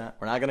going to do that.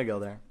 We're not going to go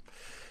there.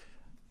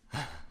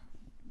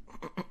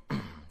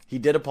 He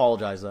did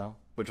apologize, though,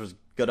 which was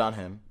good on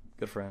him.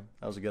 Good for him.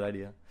 That was a good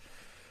idea.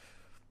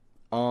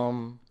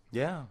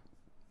 Yeah.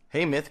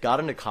 Hey, Myth got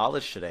into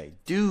college today.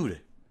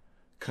 Dude,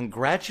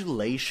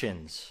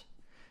 congratulations.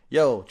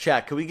 Yo,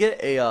 chat, could we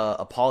get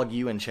a Paul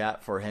U in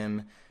chat for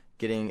him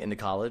getting into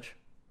college?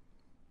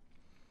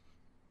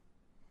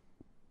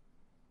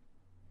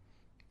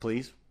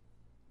 Please?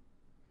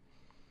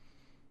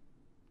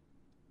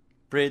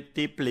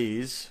 Pretty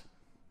please.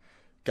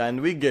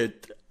 Can we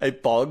get a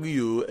Paul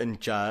U in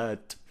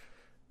chat?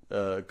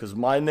 Because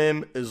my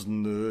name is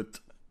Newt,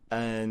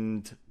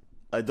 and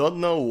I don't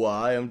know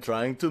why I'm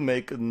trying to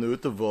make a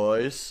Newt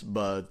voice,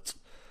 but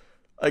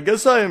I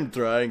guess I am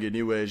trying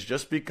anyways,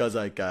 just because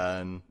I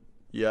can.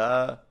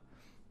 Yeah.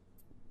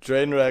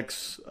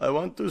 Trainwrecks, I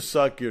want to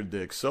suck your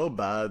dick so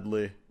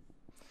badly.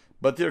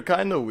 But you're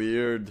kinda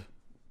weird.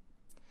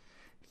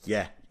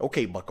 Yeah,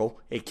 okay,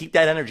 bucko. Hey, keep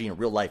that energy in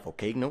real life,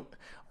 okay? No,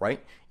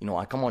 right? You know,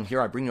 I come on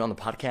here, I bring you on the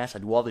podcast, I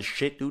do all this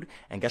shit, dude,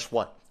 and guess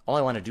what? All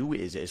I want to do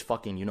is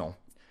fucking,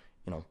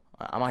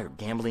 I'm out here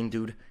gambling,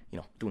 dude,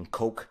 doing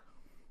coke.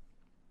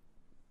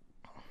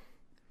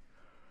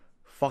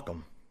 Fuck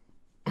them.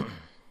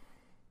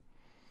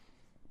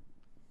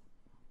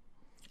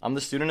 I'm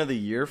the student of the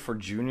year for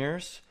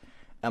juniors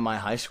at my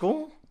high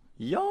school?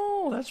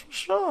 Yo, that's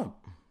what's up.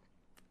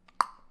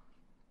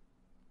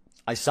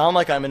 I sound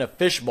like I'm in a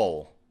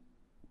fishbowl.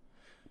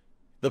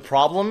 The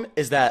problem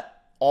is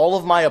that all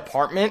of my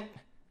apartment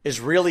is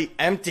really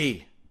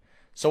empty.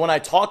 So when I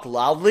talk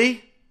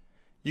loudly,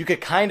 you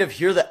could kind of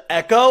hear the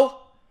echo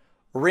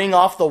ring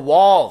off the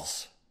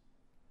walls.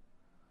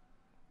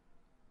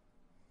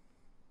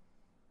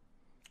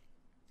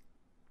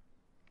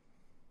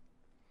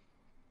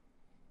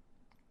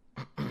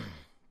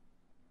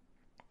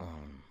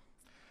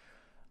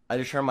 I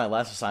just turned my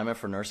last assignment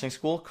for nursing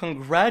school.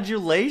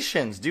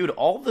 Congratulations, dude.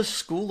 All the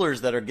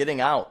schoolers that are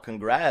getting out.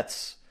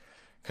 Congrats.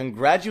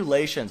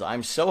 Congratulations.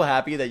 I'm so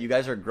happy that you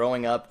guys are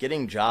growing up,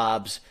 getting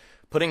jobs,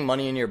 putting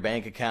money in your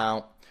bank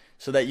account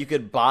so that you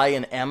could buy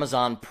an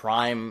Amazon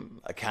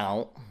Prime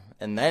account.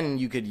 And then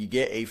you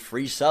get a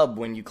free sub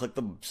when you click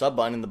the sub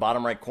button in the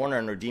bottom right corner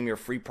and redeem your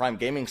free Prime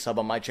Gaming sub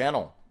on my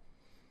channel.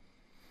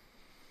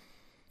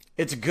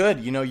 It's good.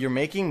 You're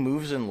making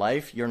moves in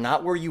life. You're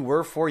not where you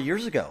were 4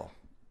 years ago.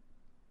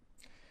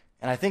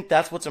 And I think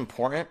that's what's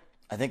important.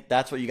 I think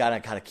that's what you got to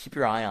kind of keep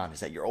your eye on,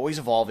 is that you're always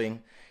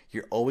evolving,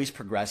 you're always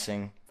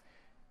progressing,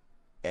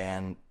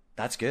 and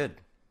that's good.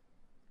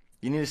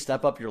 You need to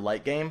step up your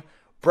light game.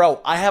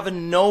 Bro, I have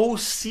no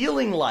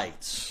ceiling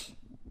lights,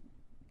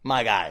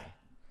 my guy.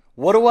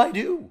 What do I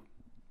do?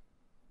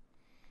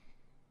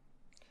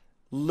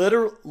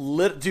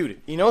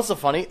 Dude, you know what's so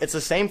funny? It's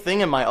the same thing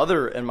in my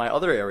other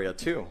area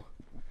too.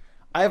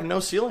 I have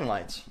no ceiling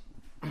lights.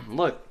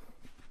 Look.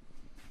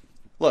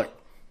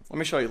 Let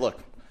me show you. Look.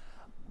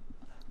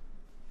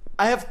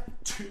 I have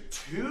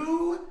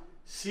two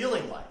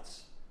ceiling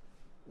lights.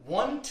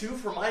 1, 2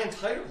 for my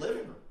entire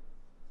living room.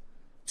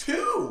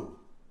 Two,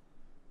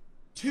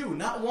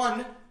 not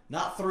 1,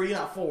 not 3,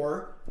 not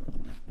 4.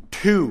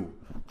 2.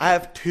 I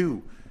have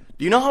 2.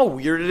 Do you know how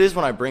weird it is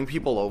when I bring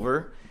people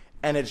over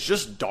and it's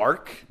just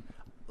dark?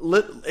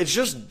 It's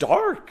just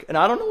dark, and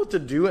I don't know what to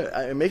do.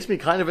 It makes me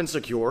kind of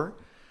insecure.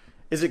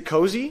 Is it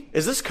cozy?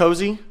 Is this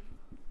cozy?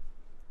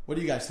 What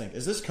do you guys think?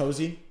 Is this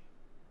cozy?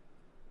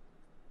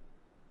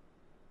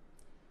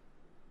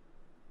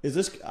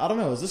 I don't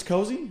know, is this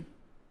cozy?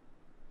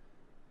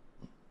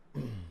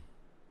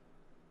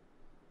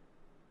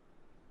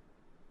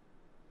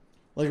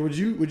 Like, would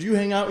you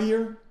hang out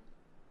here?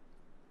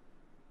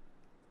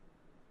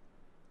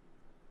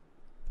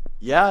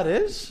 Yeah, it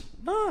is?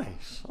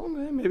 Nice.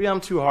 Okay, maybe I'm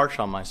too harsh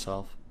on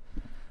myself.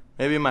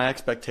 Maybe my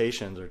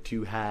expectations are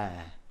too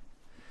high.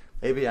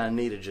 Maybe I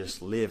need to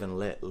just live and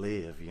let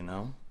live,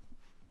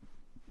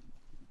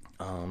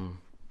 But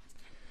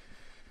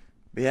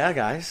yeah,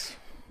 guys.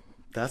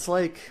 That's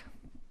like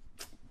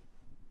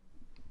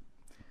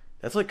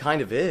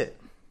kind of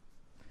it.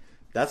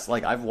 That's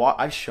like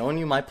I've shown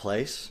you my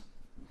place.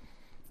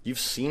 You've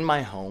seen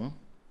my home.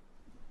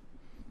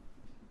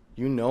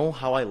 You know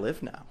how I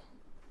live now.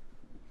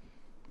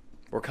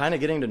 We're kind of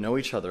getting to know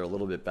each other a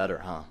little bit better,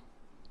 huh?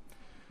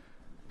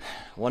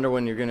 Wonder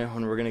when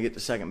we're gonna get to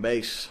second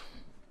base,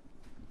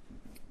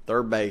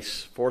 third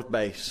base, fourth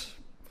base.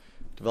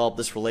 Develop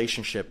this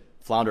relationship.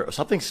 Flounder.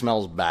 Something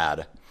smells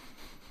bad.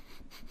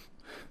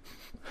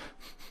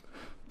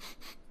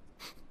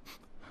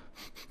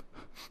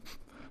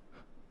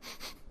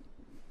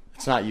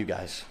 It's not you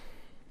guys.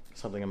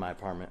 Something in my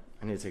apartment.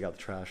 I need to take out the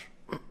trash.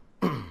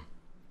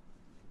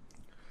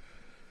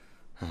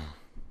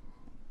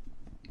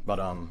 But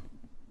I'm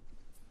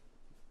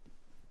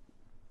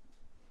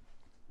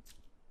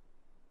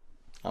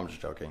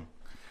just joking.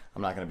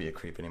 I'm not gonna be a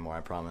creep anymore,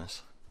 I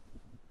promise.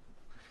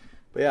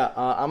 But yeah,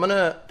 I'm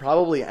gonna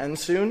probably end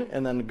soon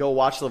and then go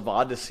watch the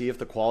VOD to see if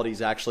the quality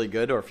is actually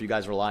good or if you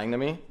guys were lying to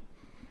me.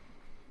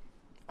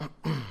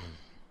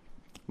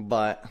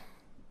 But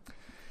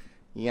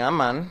yeah,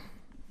 man,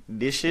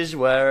 this is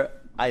where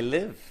I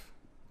live.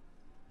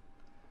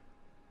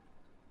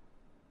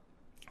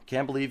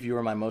 Can't believe you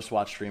were my most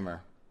watched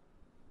streamer.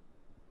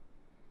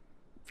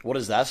 What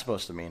is that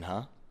supposed to mean,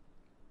 huh?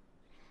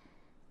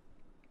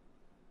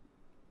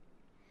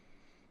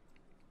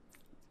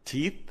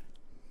 Teeth?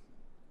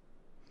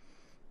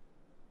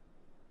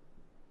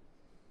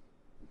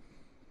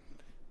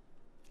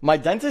 My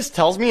dentist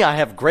tells me I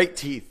have great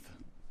teeth.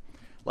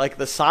 Like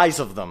the size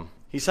of them.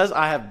 He says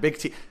I have big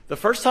teeth. The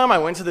first time I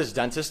went to this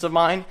dentist of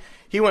mine,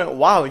 he went,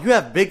 wow, you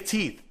have big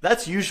teeth.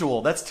 That's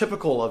usual. That's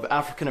typical of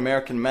African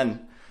American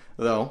men,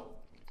 though.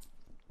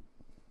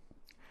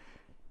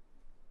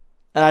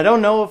 And I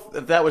don't know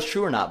if that was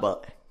true or not,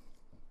 but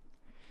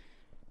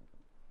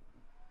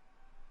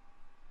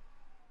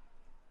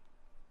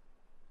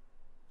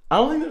I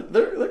don't think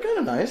they're kind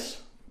of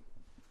nice.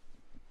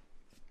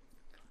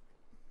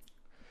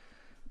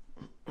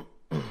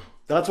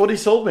 That's what he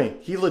told me.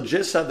 He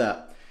legit said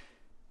that.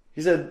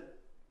 He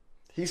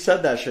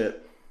said that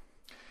shit.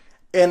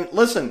 And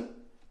listen,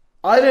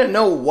 I didn't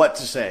know what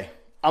to say.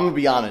 I'm going to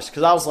be honest.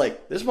 Because I was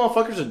like, this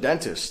motherfucker's a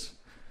dentist.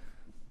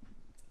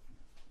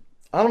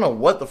 I don't know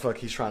what the fuck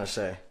he's trying to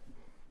say.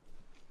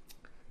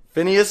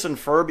 Phineas and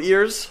Ferb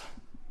ears?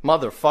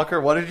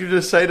 Motherfucker, what did you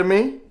just say to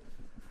me?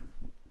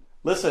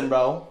 Listen,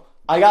 bro.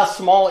 I got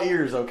small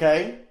ears,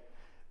 okay?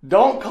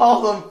 Don't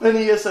call them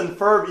Phineas and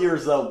Ferb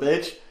ears, though,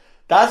 bitch.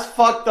 That's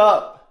fucked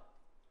up.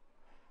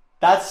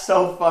 That's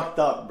so fucked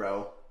up,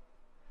 bro.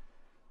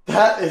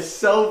 That is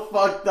so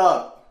fucked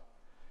up.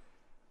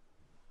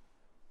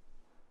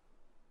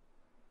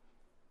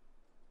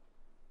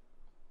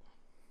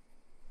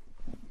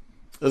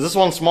 Is this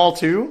one small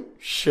too?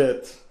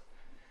 Shit.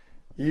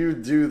 You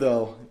do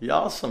though.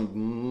 Y'all some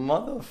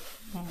motherfucker.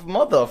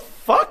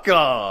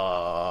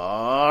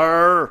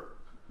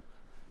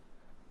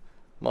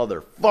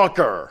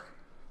 Motherfucker.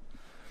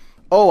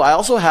 Oh, I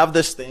also have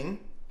this thing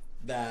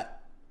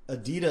that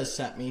Adidas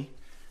sent me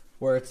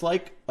where it's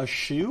like a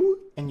shoe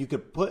and you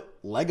could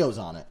put Legos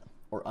on it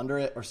or under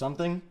it or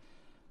something.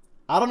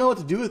 I don't know what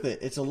to do with it.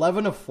 It's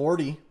 11 of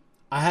 40.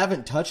 I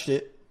haven't touched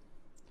it.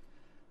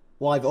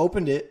 Well, I've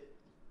opened it,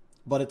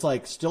 but it's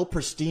like still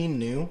pristine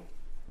new.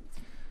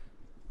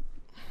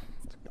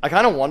 I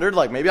kind of wondered,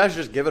 like, maybe I should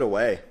just give it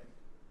away.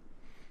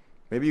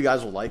 Maybe you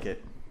guys will like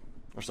it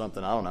or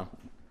something. I don't know.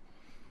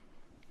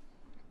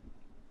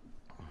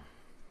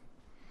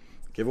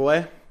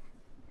 Giveaway?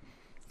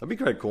 That'd be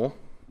quite cool.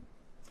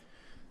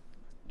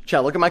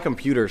 Chat, look at my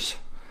computers.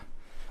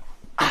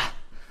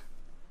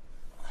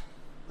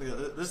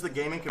 This is the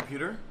gaming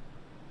computer.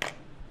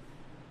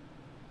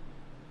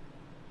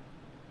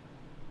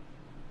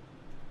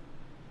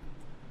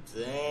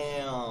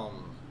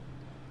 Damn.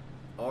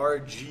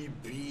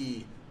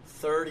 RGB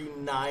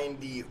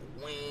 3090.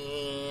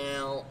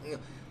 Wow.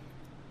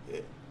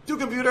 Two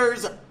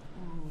computers.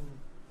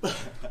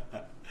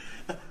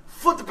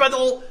 Foot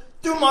pedal.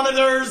 Two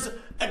monitors.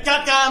 A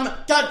cat cam.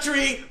 Cat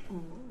tree.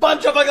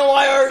 Bunch of fucking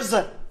wires.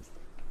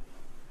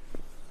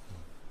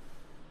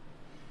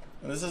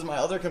 And this is my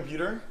other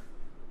computer.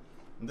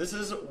 And this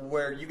is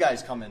where you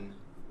guys come in.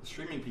 The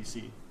streaming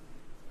PC.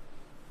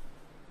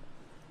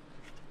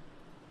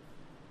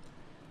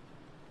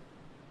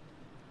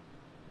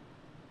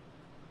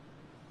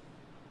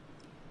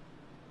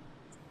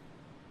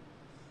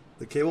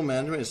 The cable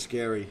management is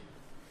scary.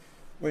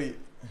 Wait.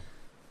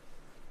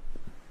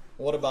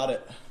 What about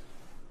it?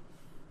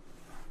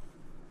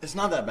 It's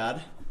not that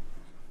bad.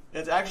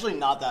 It's actually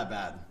not that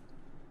bad.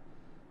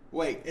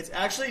 Wait, it's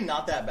actually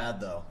not that bad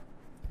though.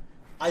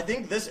 I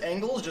think this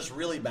angle is just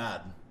really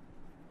bad.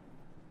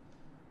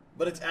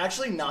 But it's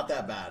actually not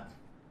that bad.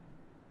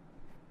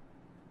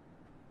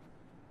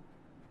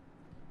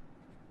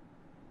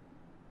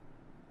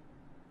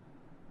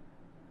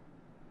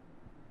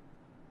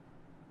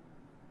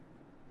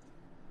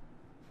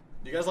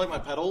 Do you guys like my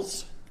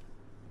pedals?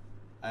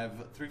 I have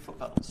 3-foot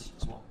pedals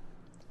as well.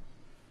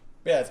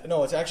 Yeah,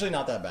 it's actually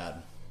not that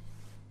bad.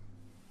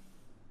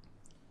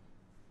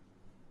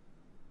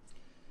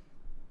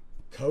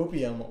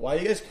 Copium. Why are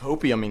you guys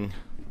copiuming?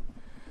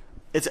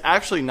 It's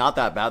actually not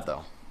that bad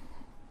though.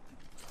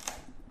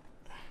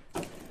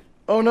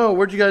 Oh no,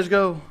 where'd you guys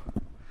go?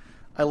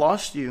 I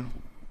lost you.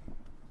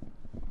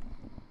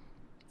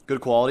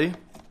 Good quality.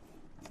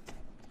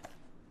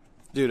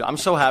 Dude, I'm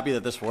so happy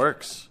that this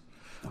works.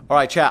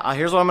 Alright, chat,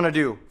 here's what I'm going to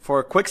do. For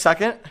a quick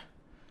second,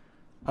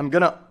 I'm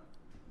going to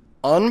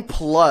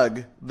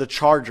unplug the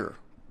charger.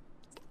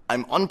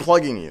 I'm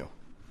unplugging you.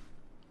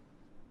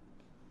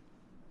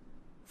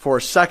 For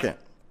a second,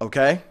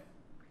 okay?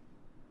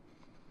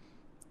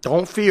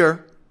 Don't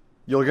fear.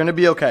 You're going to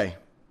be okay.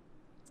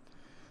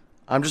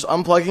 I'm just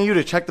unplugging you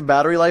to check the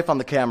battery life on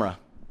the camera.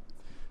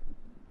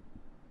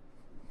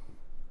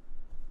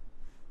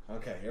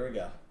 Okay, here we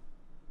go.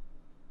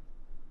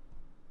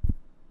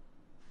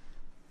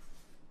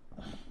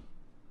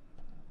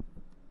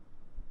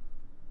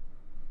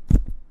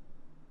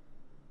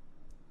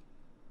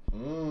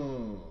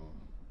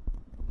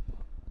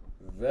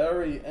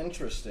 Very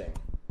interesting.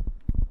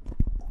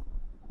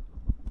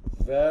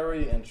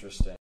 Very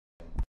interesting.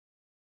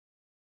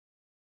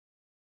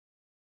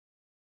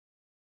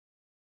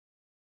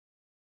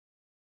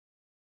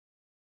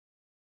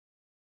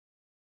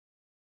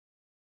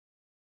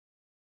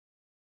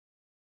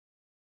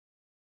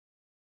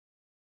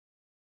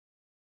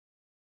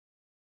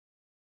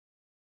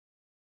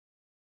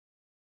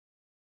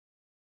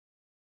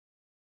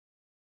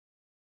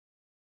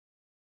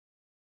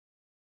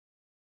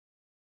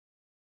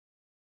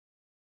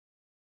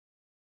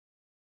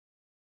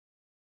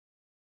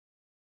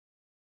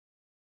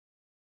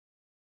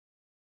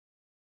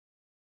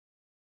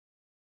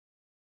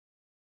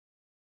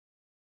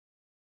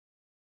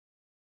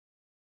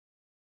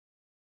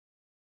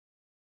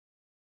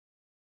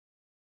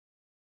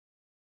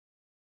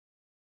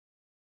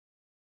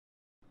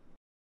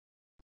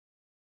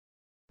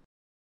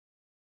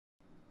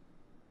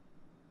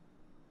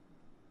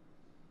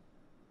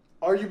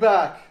 Are you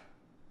back?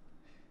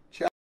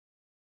 Chat.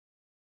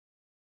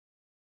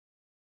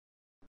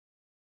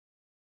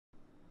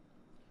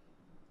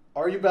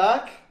 Are you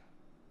back?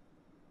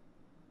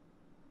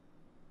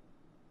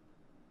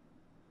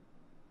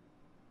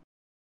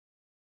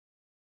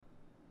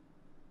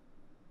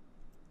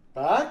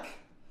 Back?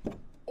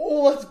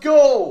 Oh, let's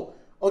go!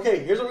 Okay,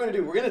 here's what we're going to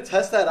do. We're going to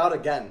test that out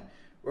again.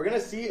 We're going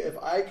to see if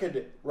I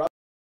could replicate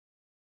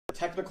the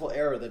technical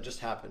error that just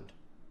happened.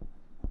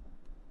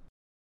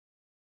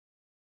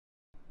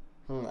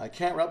 I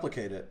can't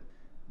replicate it.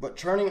 But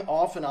turning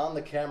off and on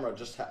the camera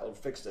just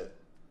fixed it.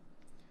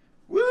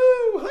 Woo!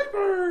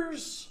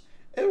 Hypers!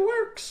 It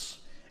works!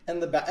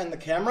 And the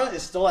camera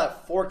is still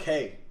at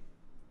 4K.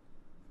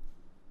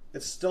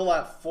 It's still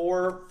at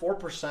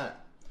 4%.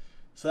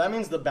 So that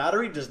means the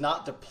battery does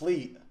not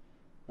deplete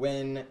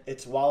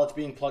while it's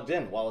being plugged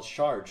in, while it's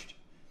charged,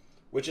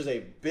 which is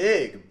a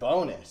big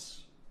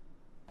bonus.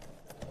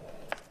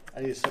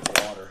 I need a sip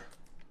of water.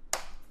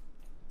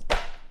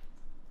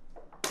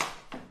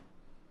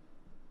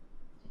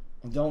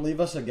 Don't leave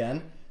us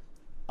again.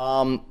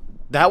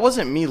 That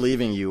wasn't me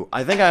leaving you.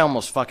 I think I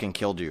almost fucking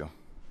killed you.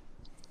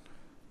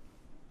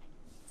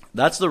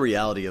 That's the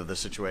reality of the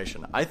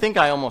situation. I think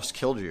I almost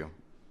killed you.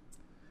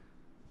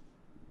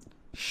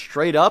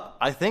 Straight up,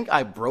 I think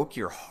I broke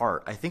your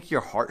heart. I think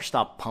your heart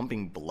stopped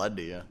pumping blood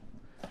to you.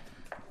 I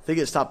think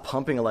it stopped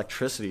pumping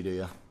electricity to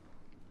you.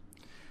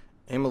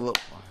 Aim a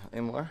little.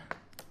 Aim more.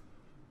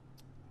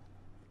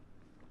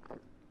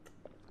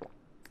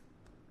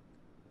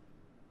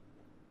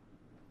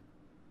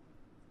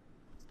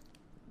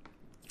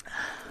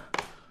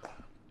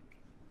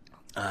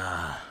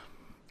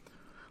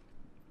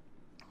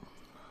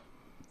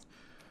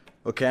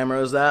 What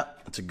camera is that?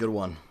 It's a good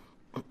one.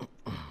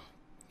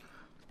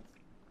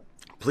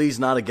 Please,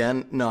 not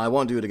again. No, I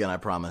won't do it again, I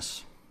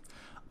promise.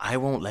 I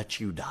won't let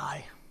you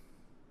die.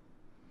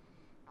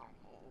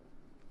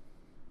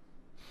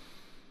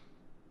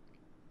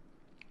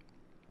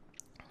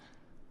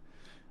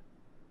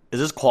 Is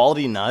this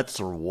quality nuts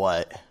or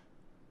what?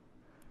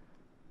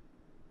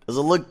 Does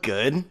it look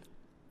good?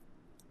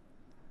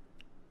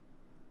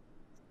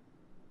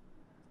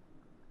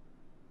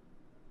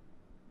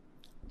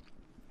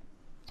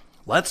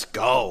 Let's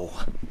go.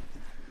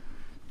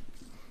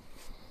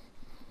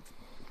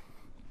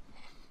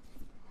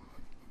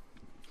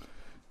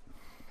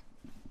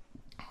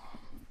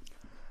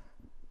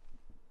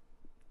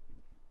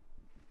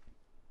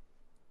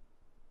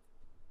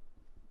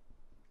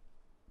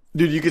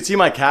 Dude, you can see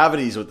my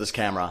cavities with this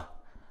camera.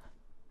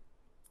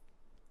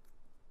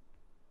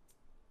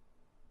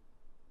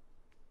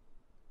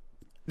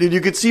 Dude,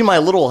 you could see my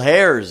little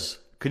hairs.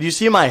 Could you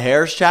see my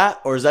hairs, chat?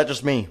 Or is that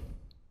just me?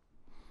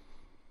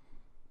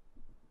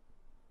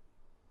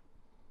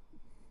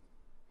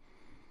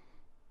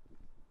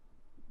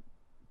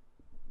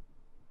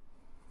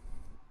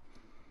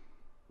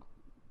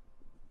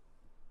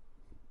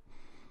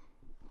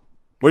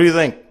 What do you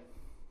think?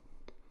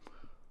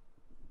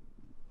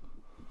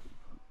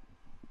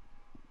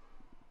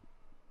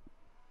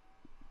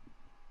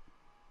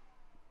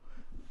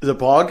 Is it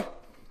Pog?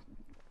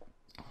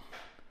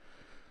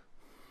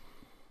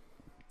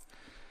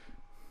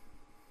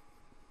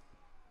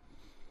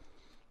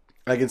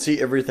 I can see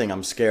everything.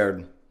 I'm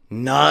scared.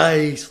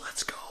 Nice.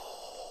 Let's go.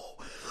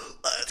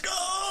 Let's go.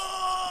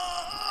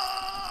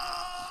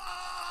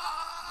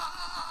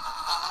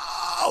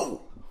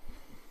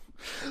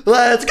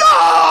 Let's go.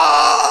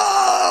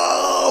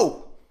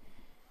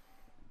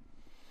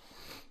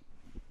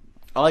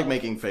 I like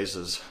making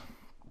faces.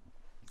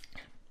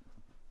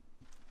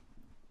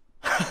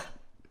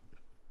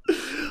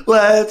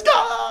 Let's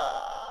go.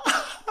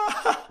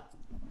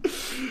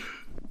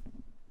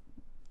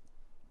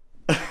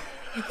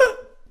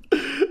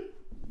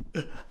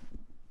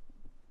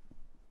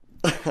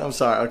 I'm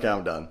sorry. Okay,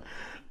 I'm done.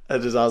 I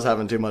was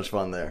having too much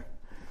fun there.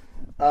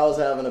 I was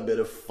having a bit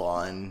of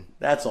fun.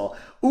 That's all.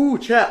 Ooh,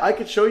 chat, I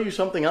could show you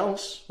something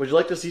else. Would you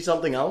like to see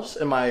something else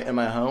in my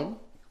home?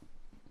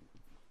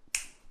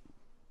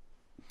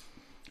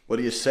 What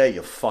do you say,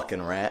 you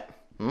fucking rat?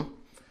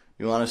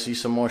 You want to see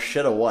some more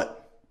shit or what?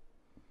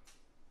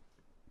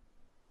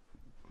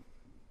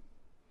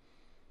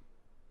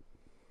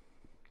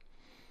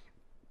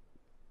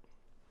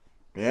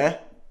 Yeah?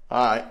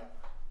 Alright.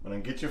 Well,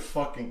 then get the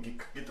fuck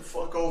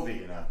over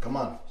here now. Come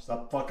on.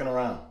 Stop fucking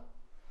around.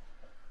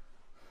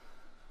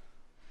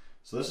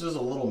 So this is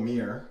a little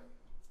mirror.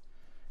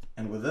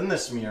 And within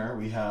this mirror,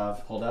 we have...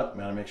 Hold up.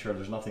 Gotta make sure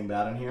there's nothing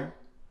bad in here.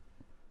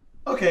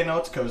 Okay, no,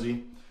 it's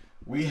cozy.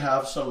 We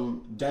have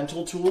some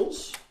dental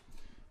tools.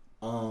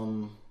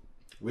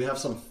 We have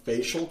some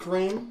facial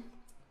cream.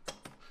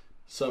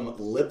 Some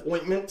lip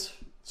ointment.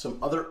 Some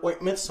other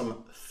ointments.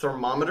 Some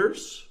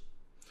thermometers.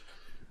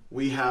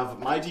 We have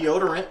my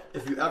deodorant.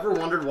 If you ever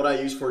wondered what I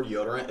use for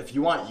deodorant, if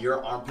you want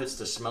your armpits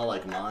to smell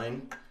like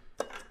mine,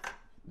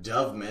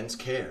 Dove Men's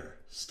Care.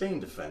 Stain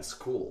Defense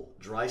Cool.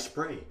 Dry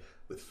spray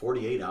with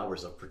 48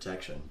 hours of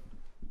protection.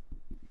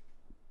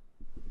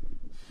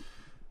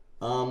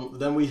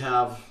 Then we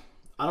have,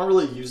 I don't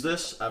really use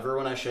this ever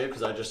when I shave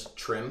because I just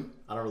trim.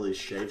 I don't really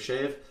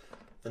shave.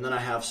 And then I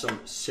have some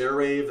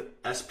CeraVe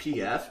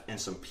SPF and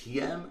some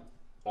PM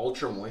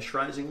Ultra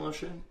Moisturizing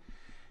Lotion.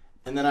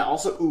 And then I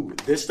also,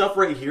 this stuff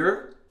right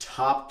here,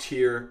 top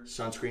tier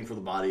sunscreen for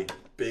the body.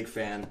 Big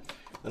fan.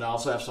 Then I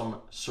also have some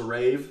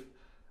CeraVe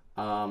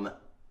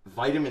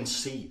Vitamin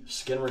C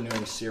Skin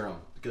Renewing Serum.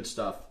 Good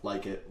stuff.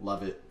 Like it.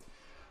 Love it.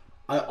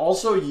 I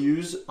also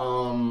use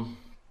some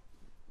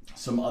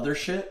other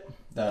shit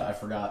that I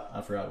forgot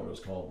what it was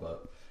called,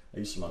 but I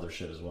use some other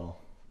shit as well.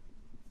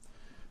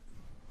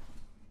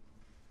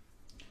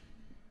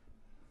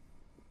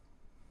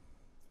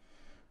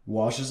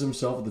 Washes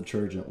himself with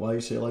detergent. Why do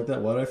you say it like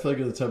that? Why do I feel like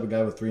you're the type of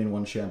guy with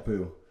 3-in-1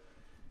 shampoo?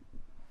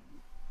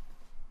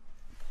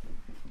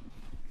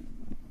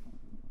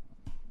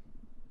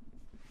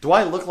 Do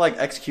I look like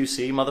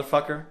XQC,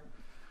 motherfucker?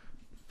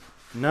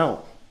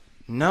 No.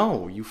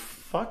 No, you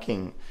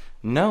fucking...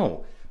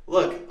 No.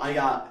 Look, I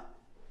got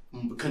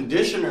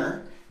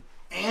conditioner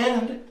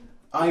and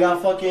I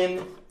got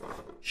fucking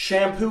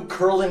shampoo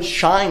curl and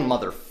shine,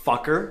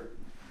 motherfucker.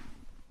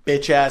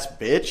 Bitch ass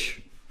bitch.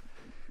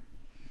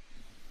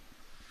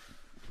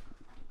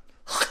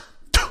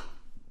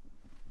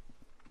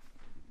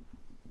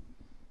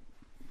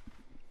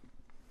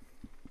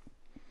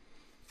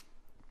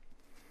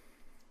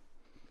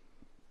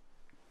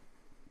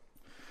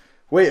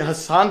 Wait,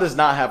 Hassan does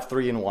not have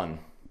 3-in-1.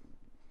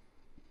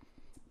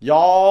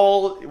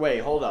 Y'all, wait,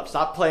 hold up.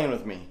 Stop playing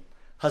with me.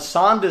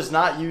 Hassan does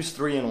not use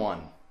 3-in-1.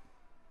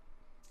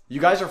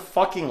 You guys are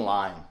fucking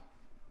lying.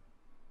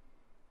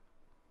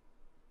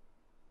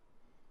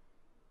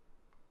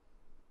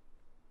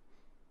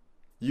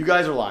 You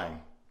guys are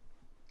lying.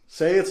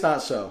 Say it's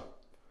not so.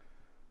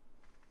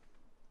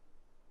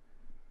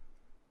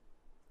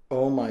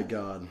 Oh my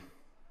God.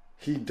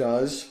 He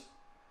does.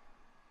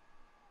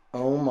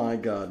 Oh my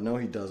God. No,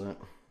 he doesn't.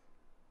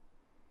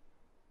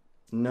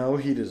 No,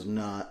 he does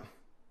not.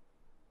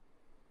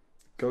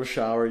 Go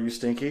shower, you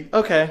stinky.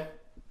 Okay.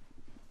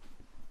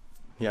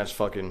 Yeah, it's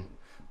fucking...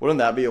 Wouldn't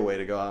that be a way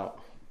to go out?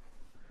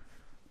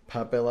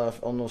 Pape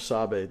left, oh no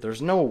sabe.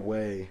 There's no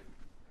way.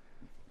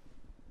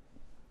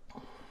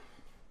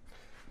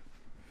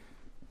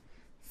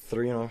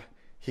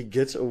 He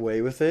gets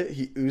away with it.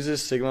 He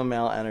oozes Sigma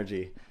male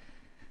energy.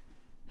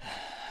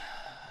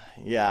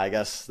 Yeah, I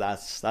guess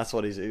that's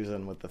what he's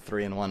oozing with the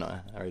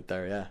 3-in-1 right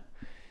there, yeah.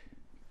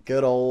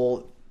 Good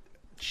old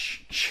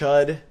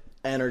chud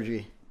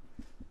energy.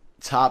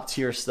 Top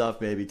tier stuff,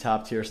 baby.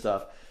 Top tier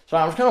stuff. So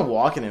I'm just kind of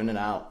walking in and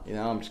out, you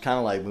know. I'm just kind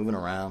of like moving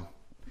around.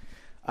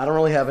 I don't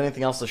really have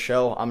anything else to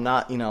show. I'm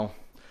not, you know,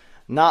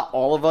 not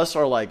all of us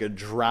are like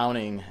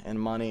drowning in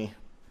money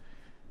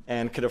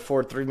and could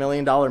afford $3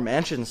 million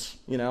mansions,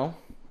 you know.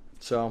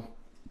 So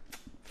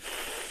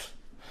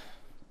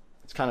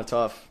it's kind of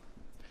tough.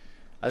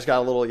 I just got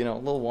a little, you know, a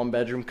little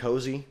 1-bedroom,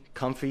 cozy,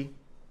 comfy,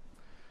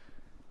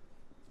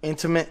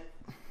 intimate.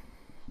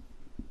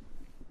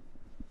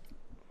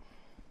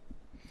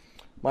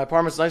 My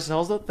apartment's nice as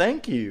hell, though.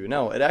 Thank you.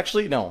 No, it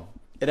actually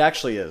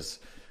is.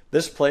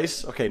 This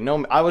place, okay,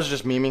 no, I was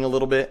just memeing a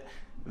little bit.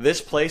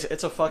 This place,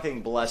 it's a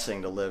fucking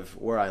blessing to live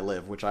where I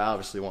live, which I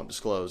obviously won't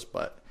disclose,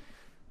 but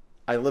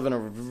I live in a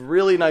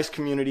really nice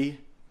community.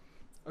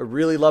 I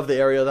really love the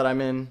area that I'm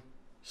in.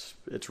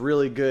 It's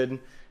really good.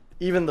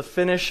 Even the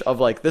finish of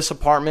like this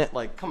apartment,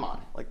 like, come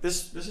on, like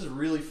this is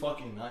really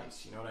fucking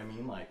nice. You know what I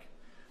mean? Like,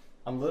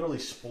 I'm literally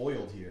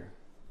spoiled here.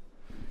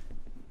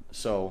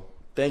 So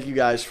thank you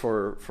guys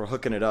for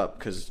hooking it up,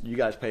 because you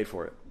guys paid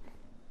for it.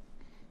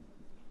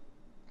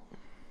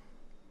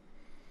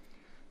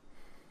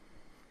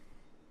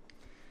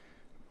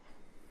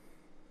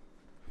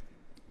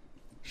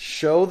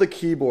 Show the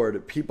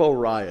keyboard. People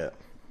riot.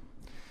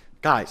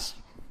 Guys,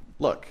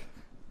 look.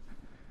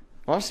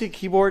 I want to see a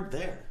keyboard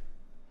there.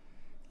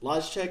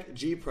 Logitech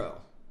G Pro.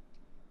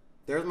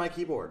 There's my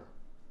keyboard.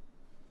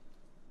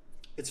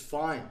 It's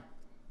fine.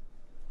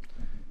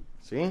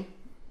 See?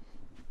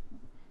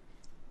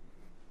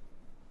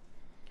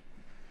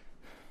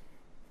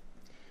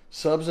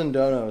 Subs and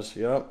donos,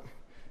 yep.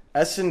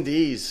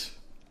 S&Ds.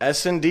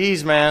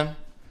 S&Ds, man.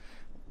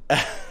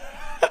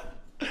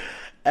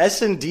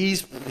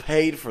 S&Ds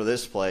paid for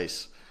this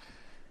place.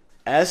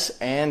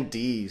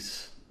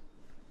 S&Ds.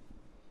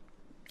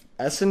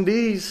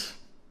 S&Ds.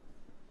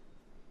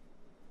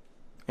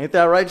 Ain't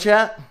that right,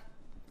 chat?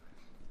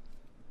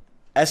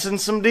 S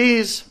and some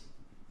D's.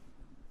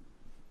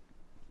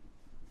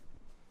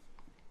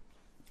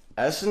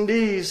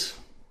 S&Ds.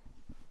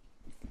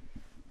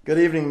 Good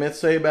evening, Myth.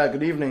 Say it back.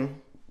 Good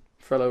evening,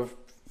 fellow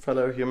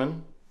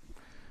human.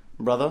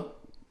 Brother.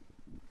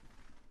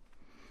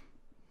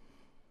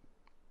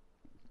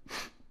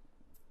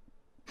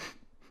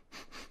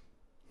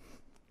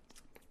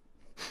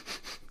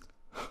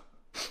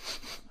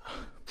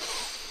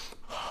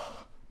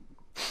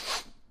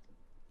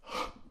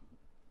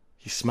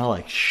 You smell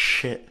like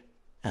shit,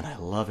 and I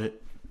love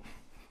it.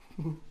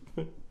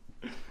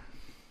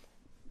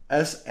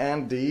 S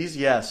and D's,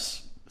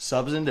 yes.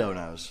 Subs and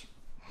donos.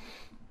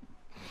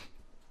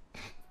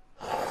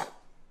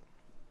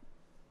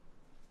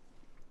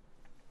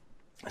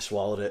 I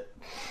swallowed it.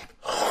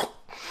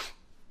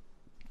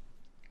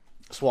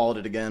 Swallowed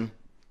it again.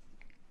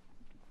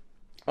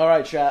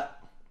 Alright,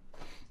 chat.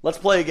 Let's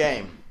play a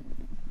game.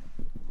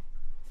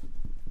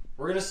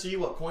 We're going to see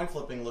what coin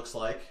flipping looks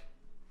like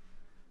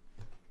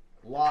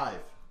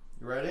live.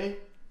 You ready?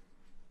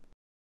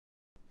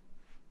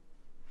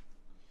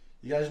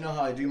 You guys know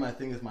how I do my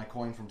thing with my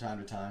coin from time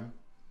to time.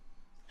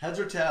 Heads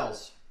or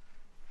tails?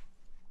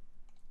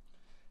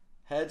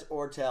 Heads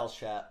or tails,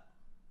 chat?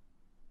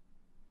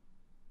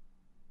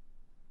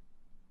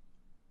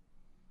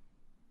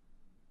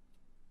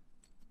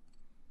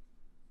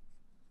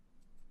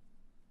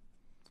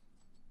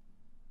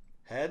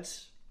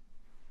 Heads?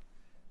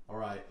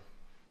 Alright.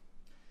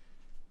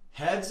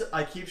 Heads,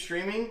 I keep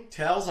streaming.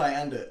 Tails, I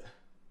end it.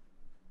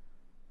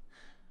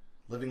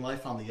 Living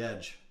life on the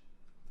edge.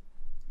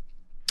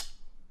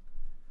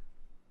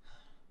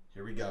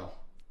 Here we go.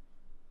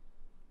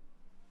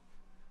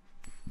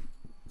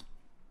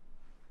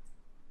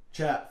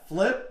 Chat,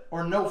 flip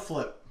or no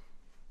flip?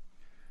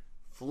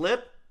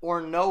 Flip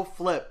or no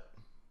flip?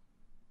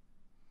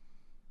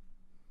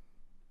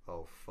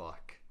 Oh,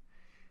 fuck.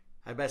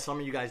 I bet some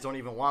of you guys don't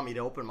even want me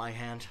to open my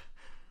hand.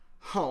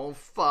 Oh,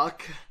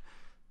 fuck.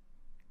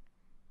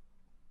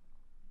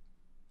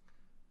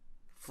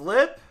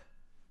 Flip.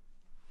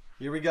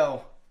 Here we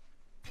go.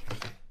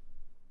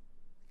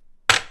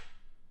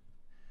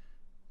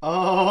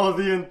 Oh,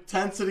 the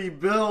intensity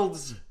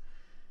builds.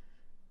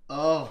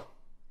 Oh.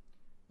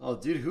 Oh,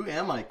 dude, who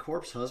am I?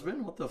 Corpse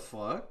husband? What the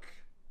fuck?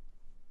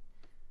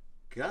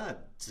 God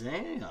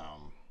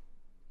damn.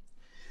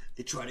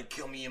 They try to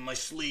kill me in my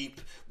sleep.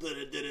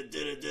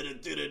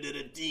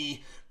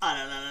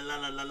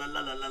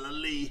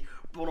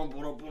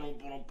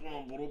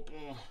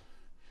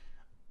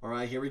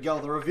 Alright, here we go.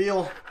 The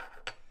reveal.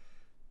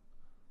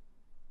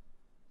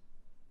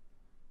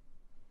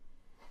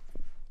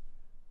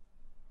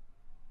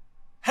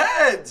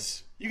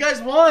 Heads! You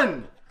guys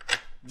won!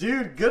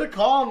 Dude, good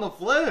call on the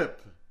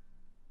flip.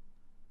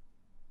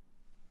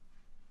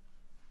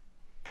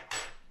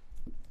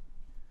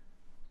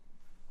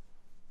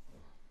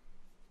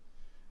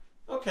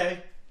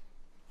 Okay.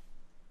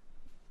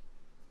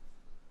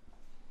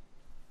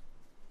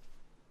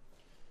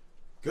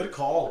 Good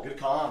call. Good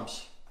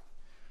comms.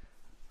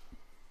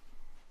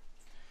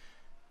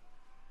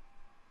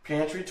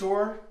 Pantry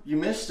tour? You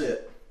missed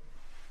it.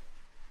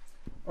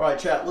 Alright,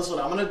 chat, listen,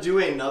 I'm going to do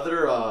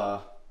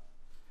another,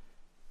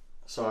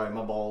 sorry,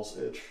 my balls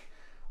itch.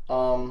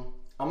 I'm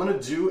going to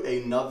do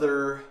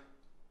another,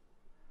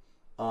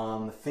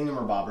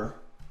 thingamabobber.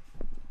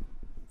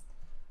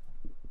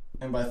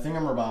 And by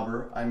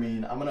thingamabobber, I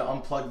mean, I'm going to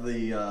unplug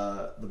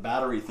the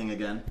battery thing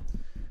again.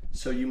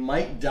 So you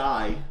might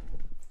die.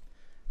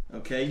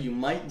 Okay, you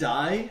might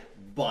die,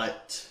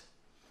 but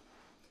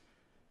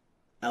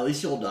at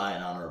least you'll die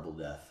an honorable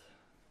death.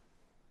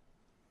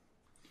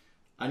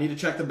 I need to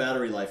check the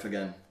battery life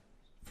again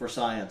for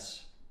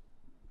science.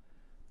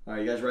 All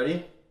right, you guys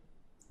ready?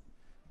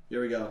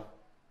 Here we go.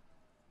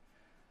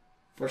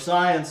 For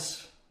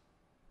science.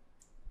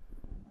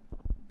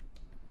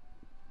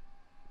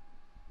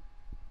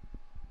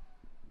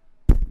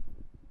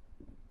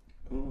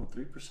 Ooh,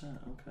 3%.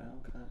 Okay,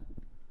 okay.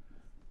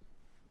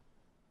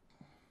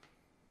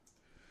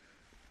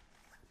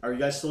 Are you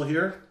guys still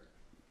here?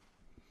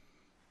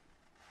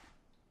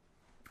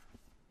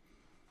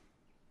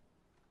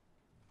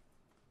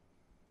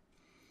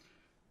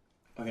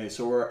 Okay,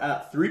 so we're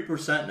at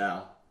 3%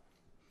 now.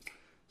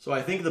 So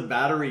I think the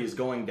battery is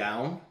going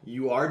down.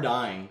 You are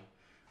dying,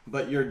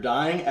 but you're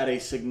dying at a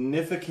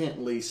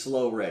significantly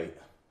slow rate.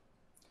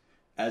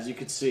 As you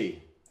can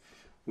see,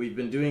 we've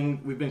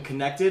been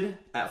connected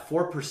at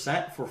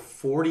 4% for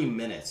 40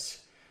 minutes.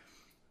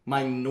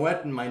 My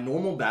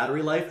normal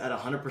battery life at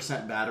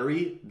 100%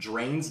 battery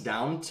drains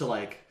down to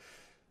like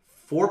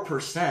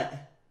 4%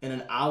 in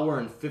an hour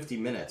and 50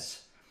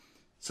 minutes.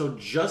 So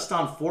just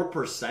on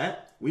 4%,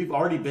 we've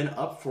already been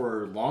up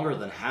for longer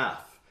than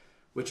half,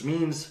 which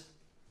means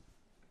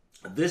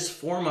this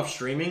form of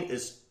streaming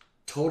is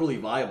totally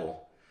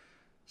viable.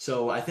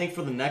 So I think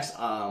for the next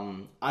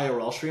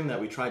IRL stream that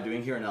we try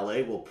doing here in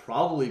LA, we'll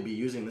probably be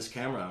using this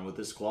camera and with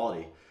this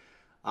quality.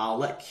 I'll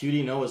let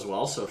Cutie know as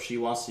well, so if she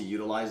wants to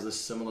utilize this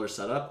similar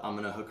setup, I'm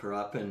going to hook her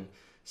up and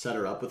set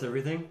her up with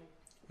everything,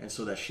 and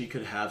so that she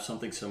could have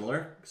something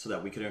similar, so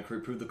that we could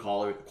improve the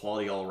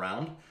quality all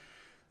around.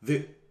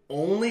 The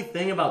only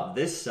thing about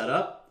this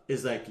setup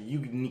is that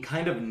you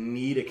kind of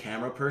need a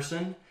camera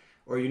person,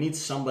 or you need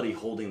somebody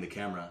holding the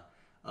camera,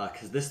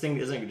 because this thing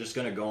isn't just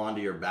going to go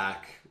onto your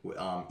back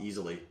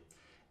easily.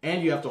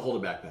 And you have to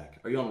hold a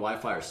backpack. Are you on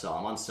Wi-Fi or cell?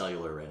 I'm on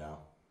cellular right now.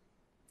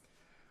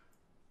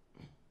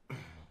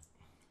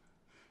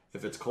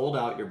 If it's cold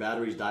out, your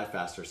batteries die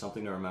faster.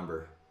 Something to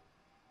remember.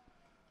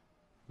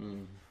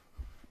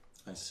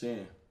 I see.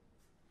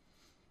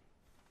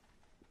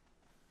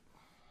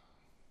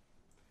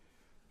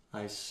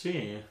 I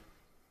see.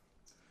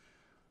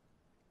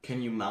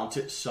 Can you mount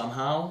it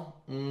somehow?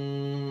 I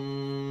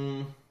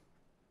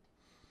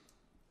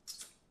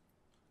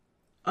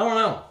don't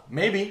know.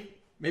 Maybe.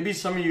 Maybe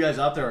some of you guys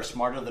out there are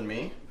smarter than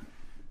me.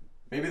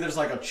 Maybe there's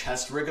like a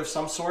chest rig of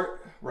some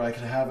sort where I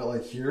could have it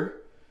like here.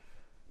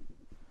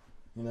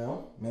 You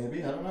know,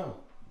 maybe, I don't know.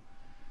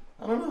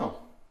 I don't know.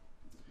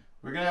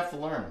 We're gonna have to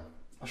learn.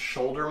 A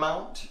shoulder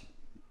mount?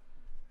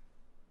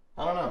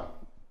 I don't know.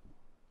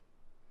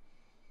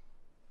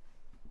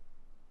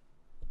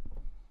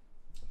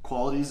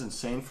 Quality is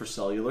insane for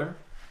cellular.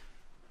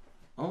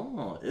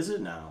 Oh, is it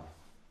now?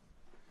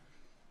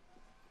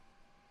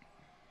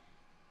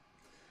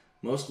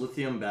 Most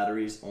lithium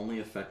batteries only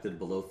affected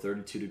below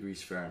 32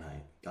 degrees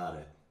Fahrenheit. Got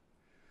it.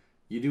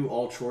 You do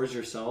all chores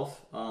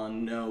yourself?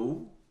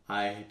 No.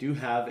 I do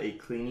have a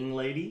cleaning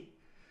lady.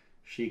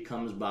 She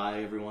comes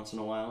by every once in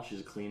a while.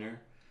 She's a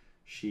cleaner.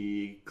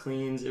 She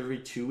cleans every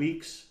 2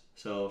 weeks.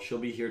 So she'll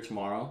be here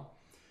tomorrow,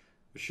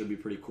 which should be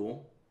pretty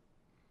cool.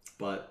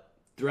 But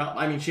throughout,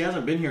 I mean, she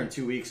hasn't been here in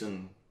 2 weeks,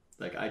 and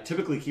like I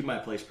typically keep my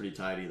place pretty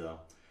tidy though.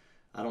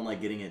 I don't like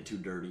getting it too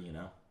dirty, you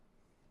know.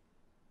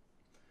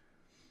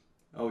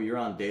 Oh, you're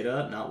on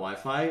data, not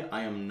Wi-Fi?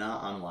 I am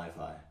not on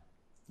Wi-Fi.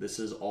 This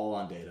is all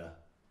on data.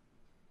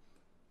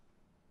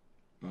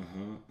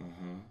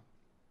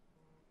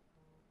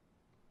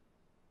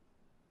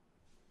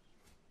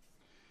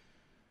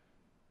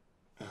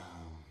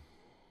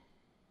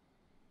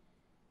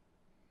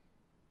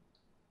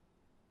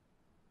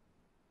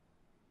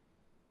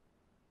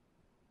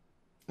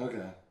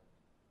 Okay.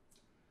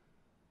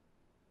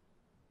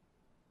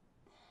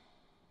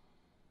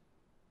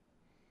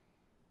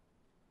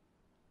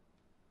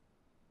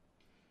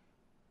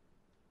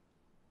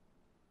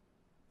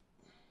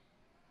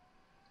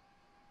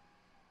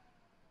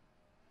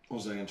 One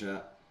second,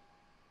 chat.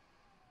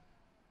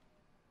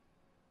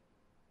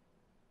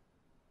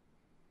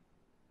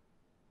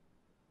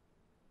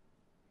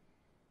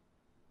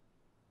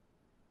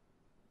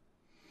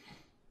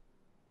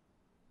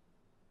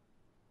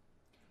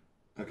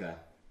 Okay.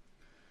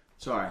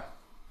 Sorry.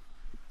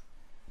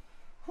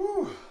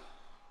 Whew.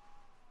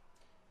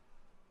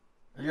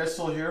 Are you guys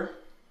still here?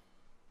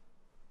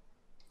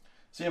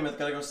 See you, Myth.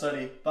 Gotta go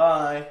study.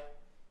 Bye.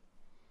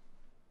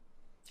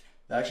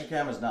 The action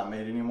cam is not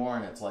made anymore,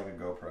 and it's like a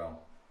GoPro.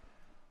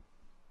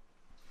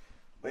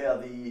 But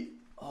yeah,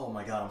 oh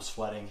my god, I'm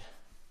sweating.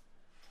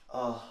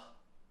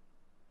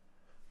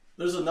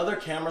 There's another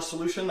camera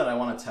solution that I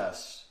want to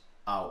test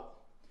out.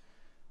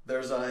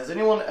 Is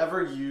anyone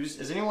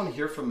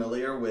here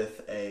familiar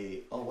with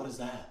what is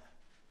that?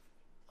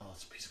 Oh,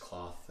 it's a piece of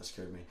cloth. That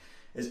scared me.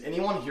 Is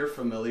anyone here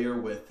familiar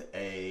with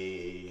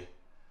a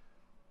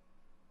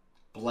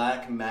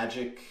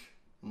Blackmagic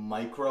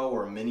Micro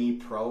or Mini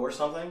Pro or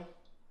something?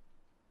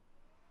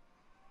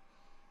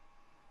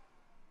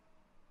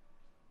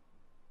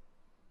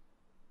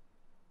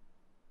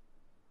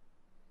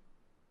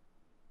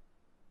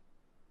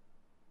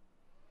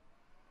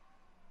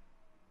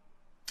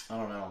 I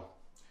don't know.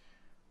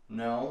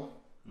 No?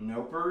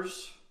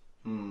 Nopers?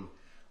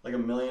 Like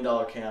 $1 million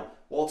cam.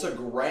 Well, it's a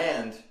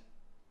grand.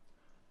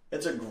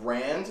 It's a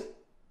grand,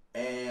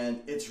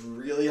 and it's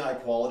really high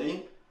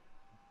quality,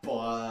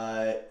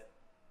 but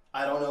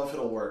I don't know if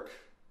it'll work.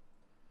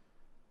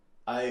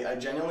 I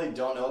genuinely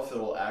don't know if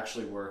it'll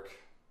actually work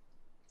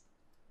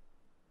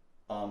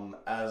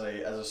as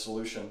a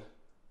solution.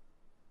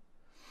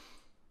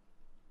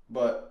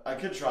 But I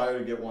could try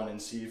to get one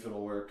and see if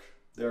it'll work.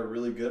 They're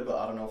really good, but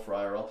I don't know for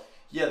IRL.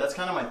 Yeah, that's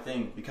kind of my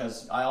thing,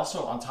 because I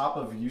also, on top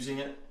of using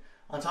it,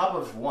 on top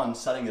of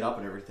setting it up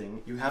and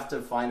everything, you have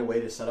to find a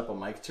way to set up a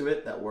mic to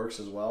it that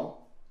works as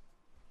well.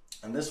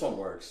 And this one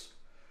works.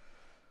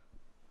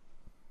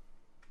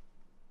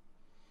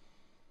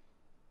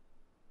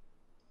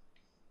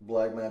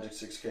 Blackmagic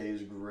 6K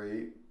is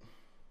great.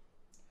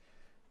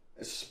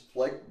 It's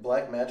like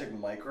Blackmagic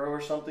Micro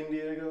or something,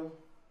 Diego,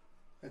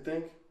 I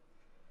think.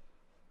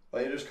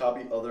 Why you just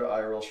copy other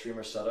IRL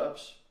streamer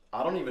setups?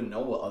 I don't even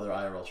know what other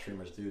IRL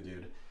streamers do,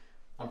 dude.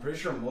 I'm pretty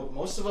sure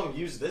most of them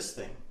use this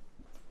thing.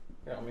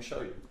 Here, let me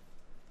show you.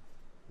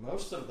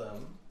 Most of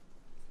them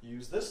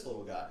use this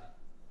little guy.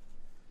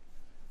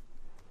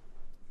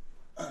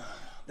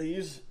 They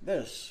use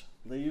this.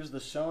 They use the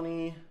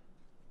Sony.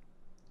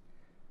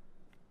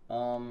 I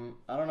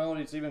don't know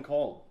what it's even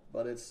called,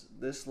 but it's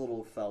this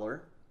little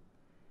feller.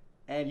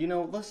 And you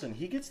know, listen,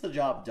 he gets the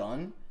job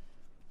done,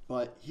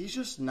 but he's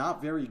just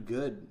not very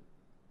good,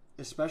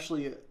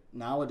 especially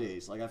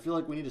nowadays. Like, I feel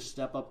like we need to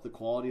step up the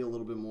quality a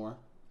little bit more,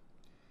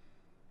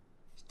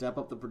 step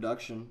up the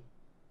production,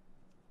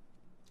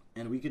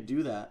 and we could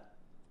do that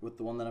with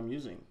the one that I'm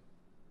using.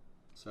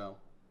 So,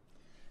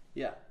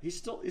 yeah, he's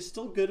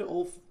still good,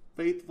 old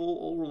faithful,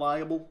 old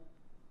reliable.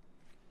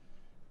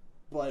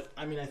 But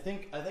I mean, I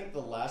think the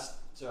last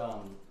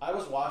I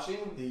was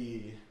watching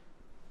the.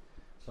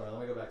 Sorry,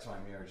 let me go back to my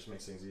mirror. It just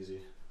makes things easy.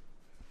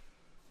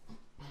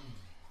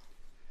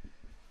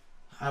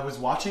 I was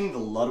watching the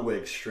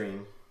Ludwig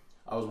stream.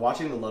 The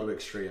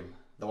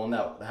one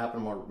that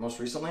happened most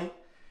recently,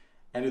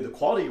 and dude, the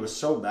quality was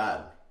so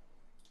bad.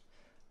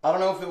 I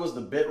don't know if it was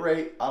the bit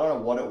rate. I don't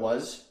know what it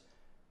was,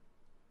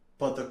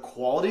 but the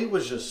quality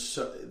was just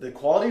the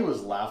quality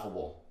was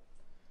laughable.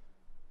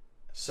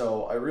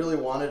 So I really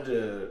wanted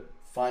to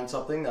find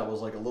something that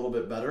was like a little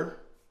bit better.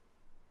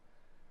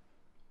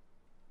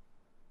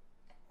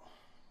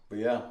 But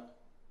yeah.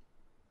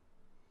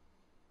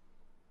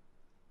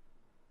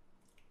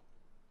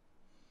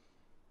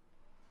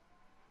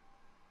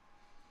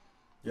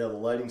 Yeah, the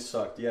lighting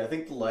sucked. Yeah, I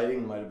think the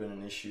lighting might have been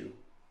an issue.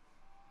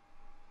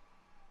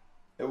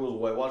 It was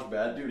whitewash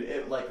bad, dude.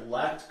 It like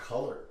lacked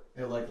color.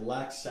 It like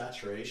lacked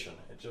saturation.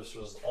 It just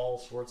was all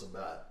sorts of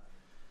bad.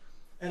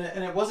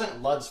 And it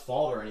wasn't Lud's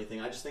fault or anything.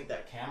 I just think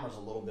that camera's a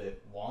little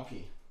bit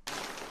wonky.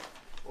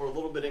 Or a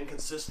little bit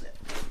inconsistent.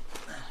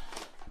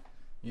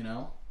 You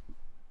know?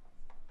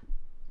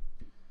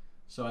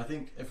 So I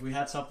think if we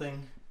had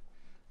something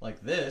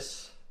like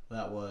this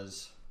that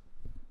was,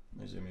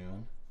 let me zoom you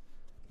in,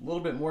 a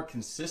little bit more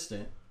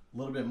consistent, a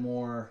little bit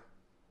more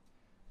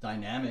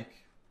dynamic,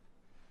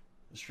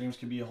 the streams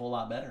could be a whole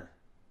lot better,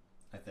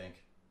 I think.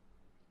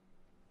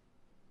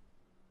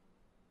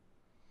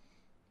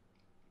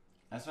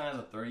 This one has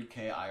a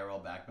 30K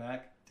IRL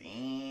backpack.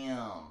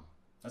 Damn.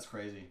 That's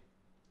crazy.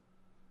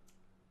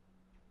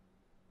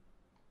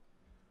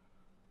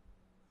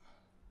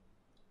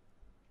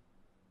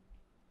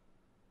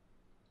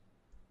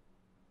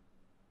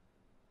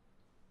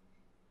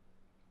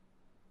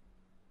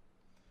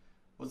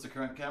 What's the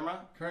current camera?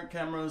 Current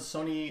camera is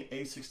Sony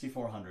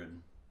a6400.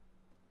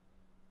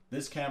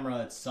 This camera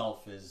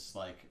itself is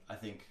like, I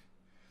think,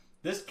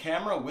 this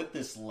camera with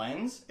this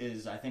lens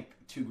is, I think,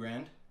 $2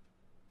 grand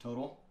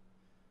total.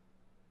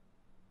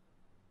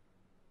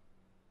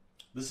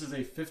 This is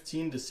a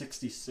 15 to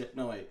 66,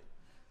 no wait.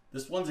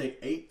 This one's a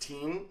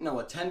 10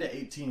 to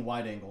 18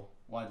 wide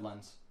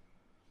lens.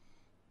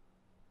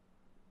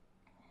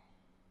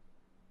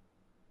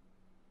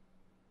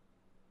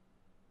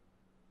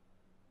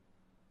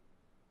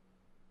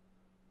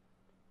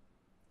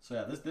 So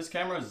yeah, this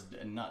camera is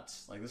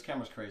nuts. Like, this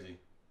camera's crazy.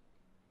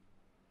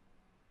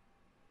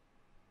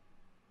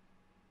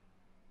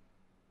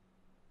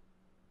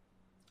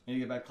 Need to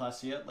get back to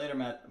class yet? Later,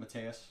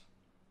 Mateus.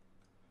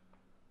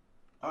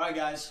 All right,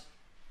 guys.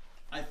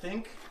 I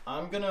think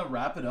I'm gonna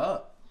wrap it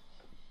up.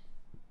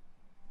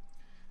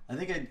 I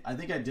think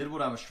I did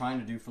what I was trying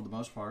to do for the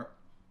most part,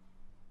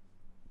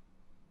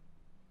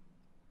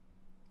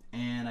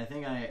 and I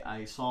think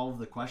I solved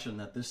the question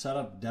that this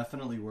setup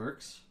definitely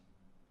works.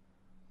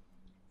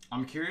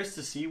 I'm curious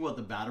to see what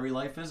the battery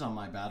life is on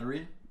my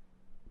battery.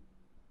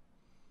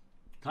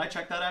 Can I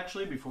check that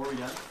actually before we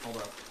get it? Hold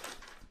up.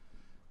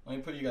 Let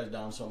me put you guys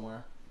down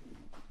somewhere.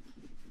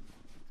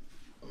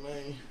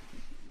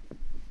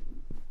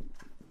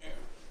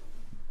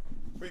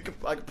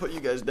 I could put you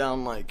guys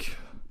down like.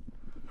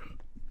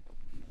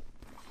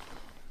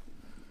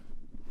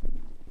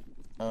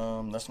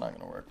 That's not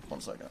gonna work.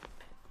 1 second.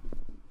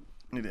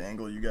 I need to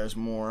angle you guys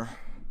more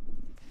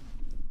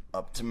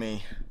up to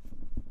me.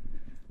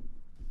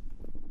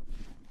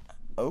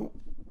 Oh,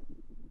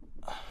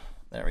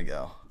 there we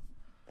go.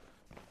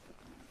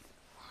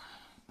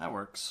 That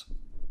works,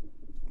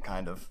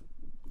 kind of.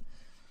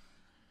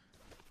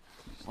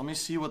 So let me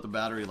see what the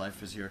battery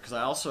life is here, because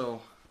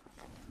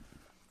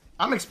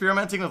I'm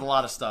experimenting with a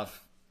lot of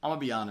stuff. I'm gonna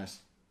be honest.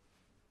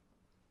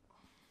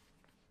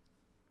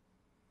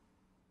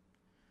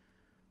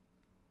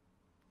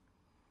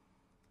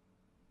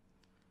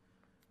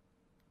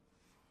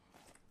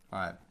 All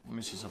right, let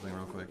me see something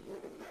real quick.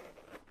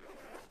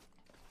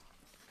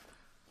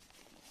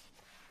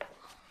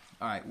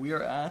 All right, we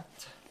are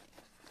at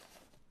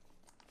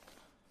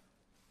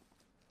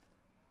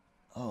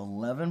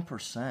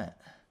 11%.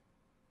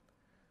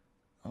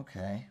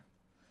 Okay.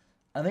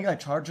 I think I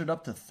charged it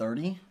up to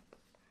 30.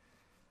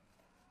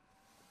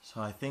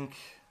 So I think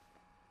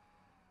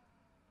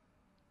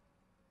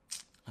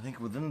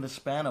within the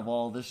span of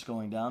all this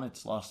going down,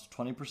 it's lost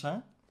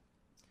 20%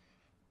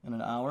 in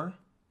an hour.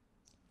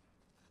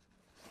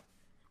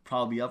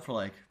 probably be up for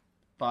like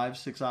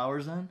 5-6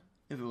 hours then,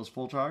 if it was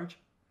full charge.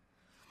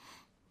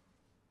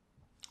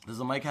 Does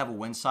the mic have a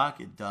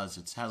windsock? It does.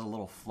 It has a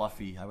little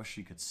fluffy. I wish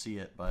you could see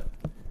it, but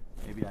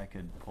maybe I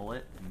could pull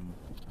it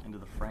into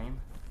the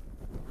frame.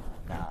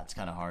 Nah, it's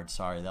kind of hard.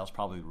 Sorry, that was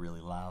probably really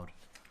loud.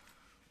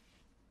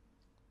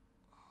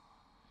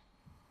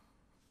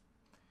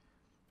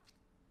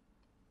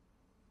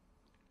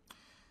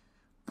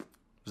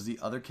 Does the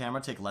other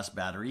camera take less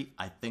battery?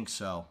 I think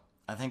so.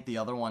 I think the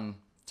other one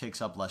takes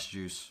up less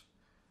juice.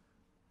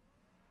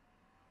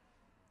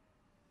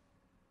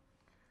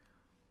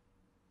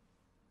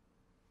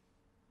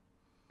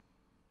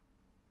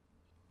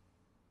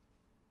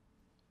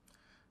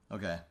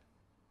 Okay.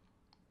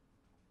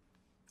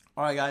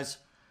 All right, guys.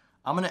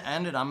 I'm going to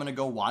end it. I'm going to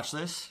go watch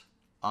this.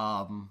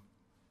 I'm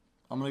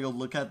going to go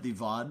look at the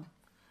VOD.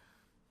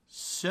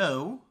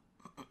 So,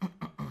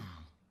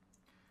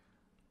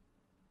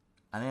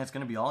 I think that's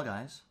going to be all,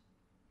 guys.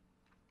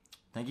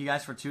 Thank you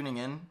guys for tuning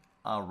in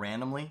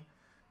randomly.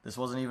 This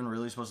wasn't even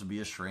really supposed to be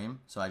a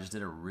stream, so I just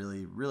did a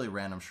really, really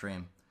random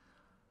stream.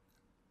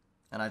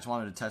 And I just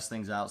wanted to test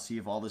things out, see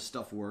if all this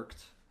stuff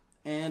worked.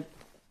 And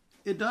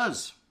it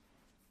does.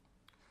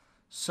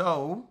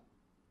 So,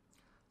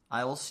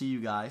 I will see you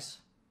guys.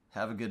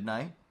 Have a good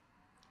night.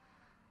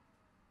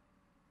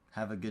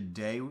 Have a good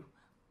day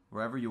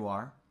wherever you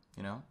are,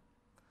 you know.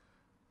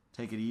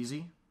 Take it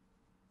easy.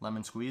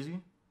 Lemon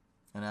squeezy.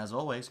 And as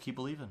always, keep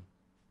believing.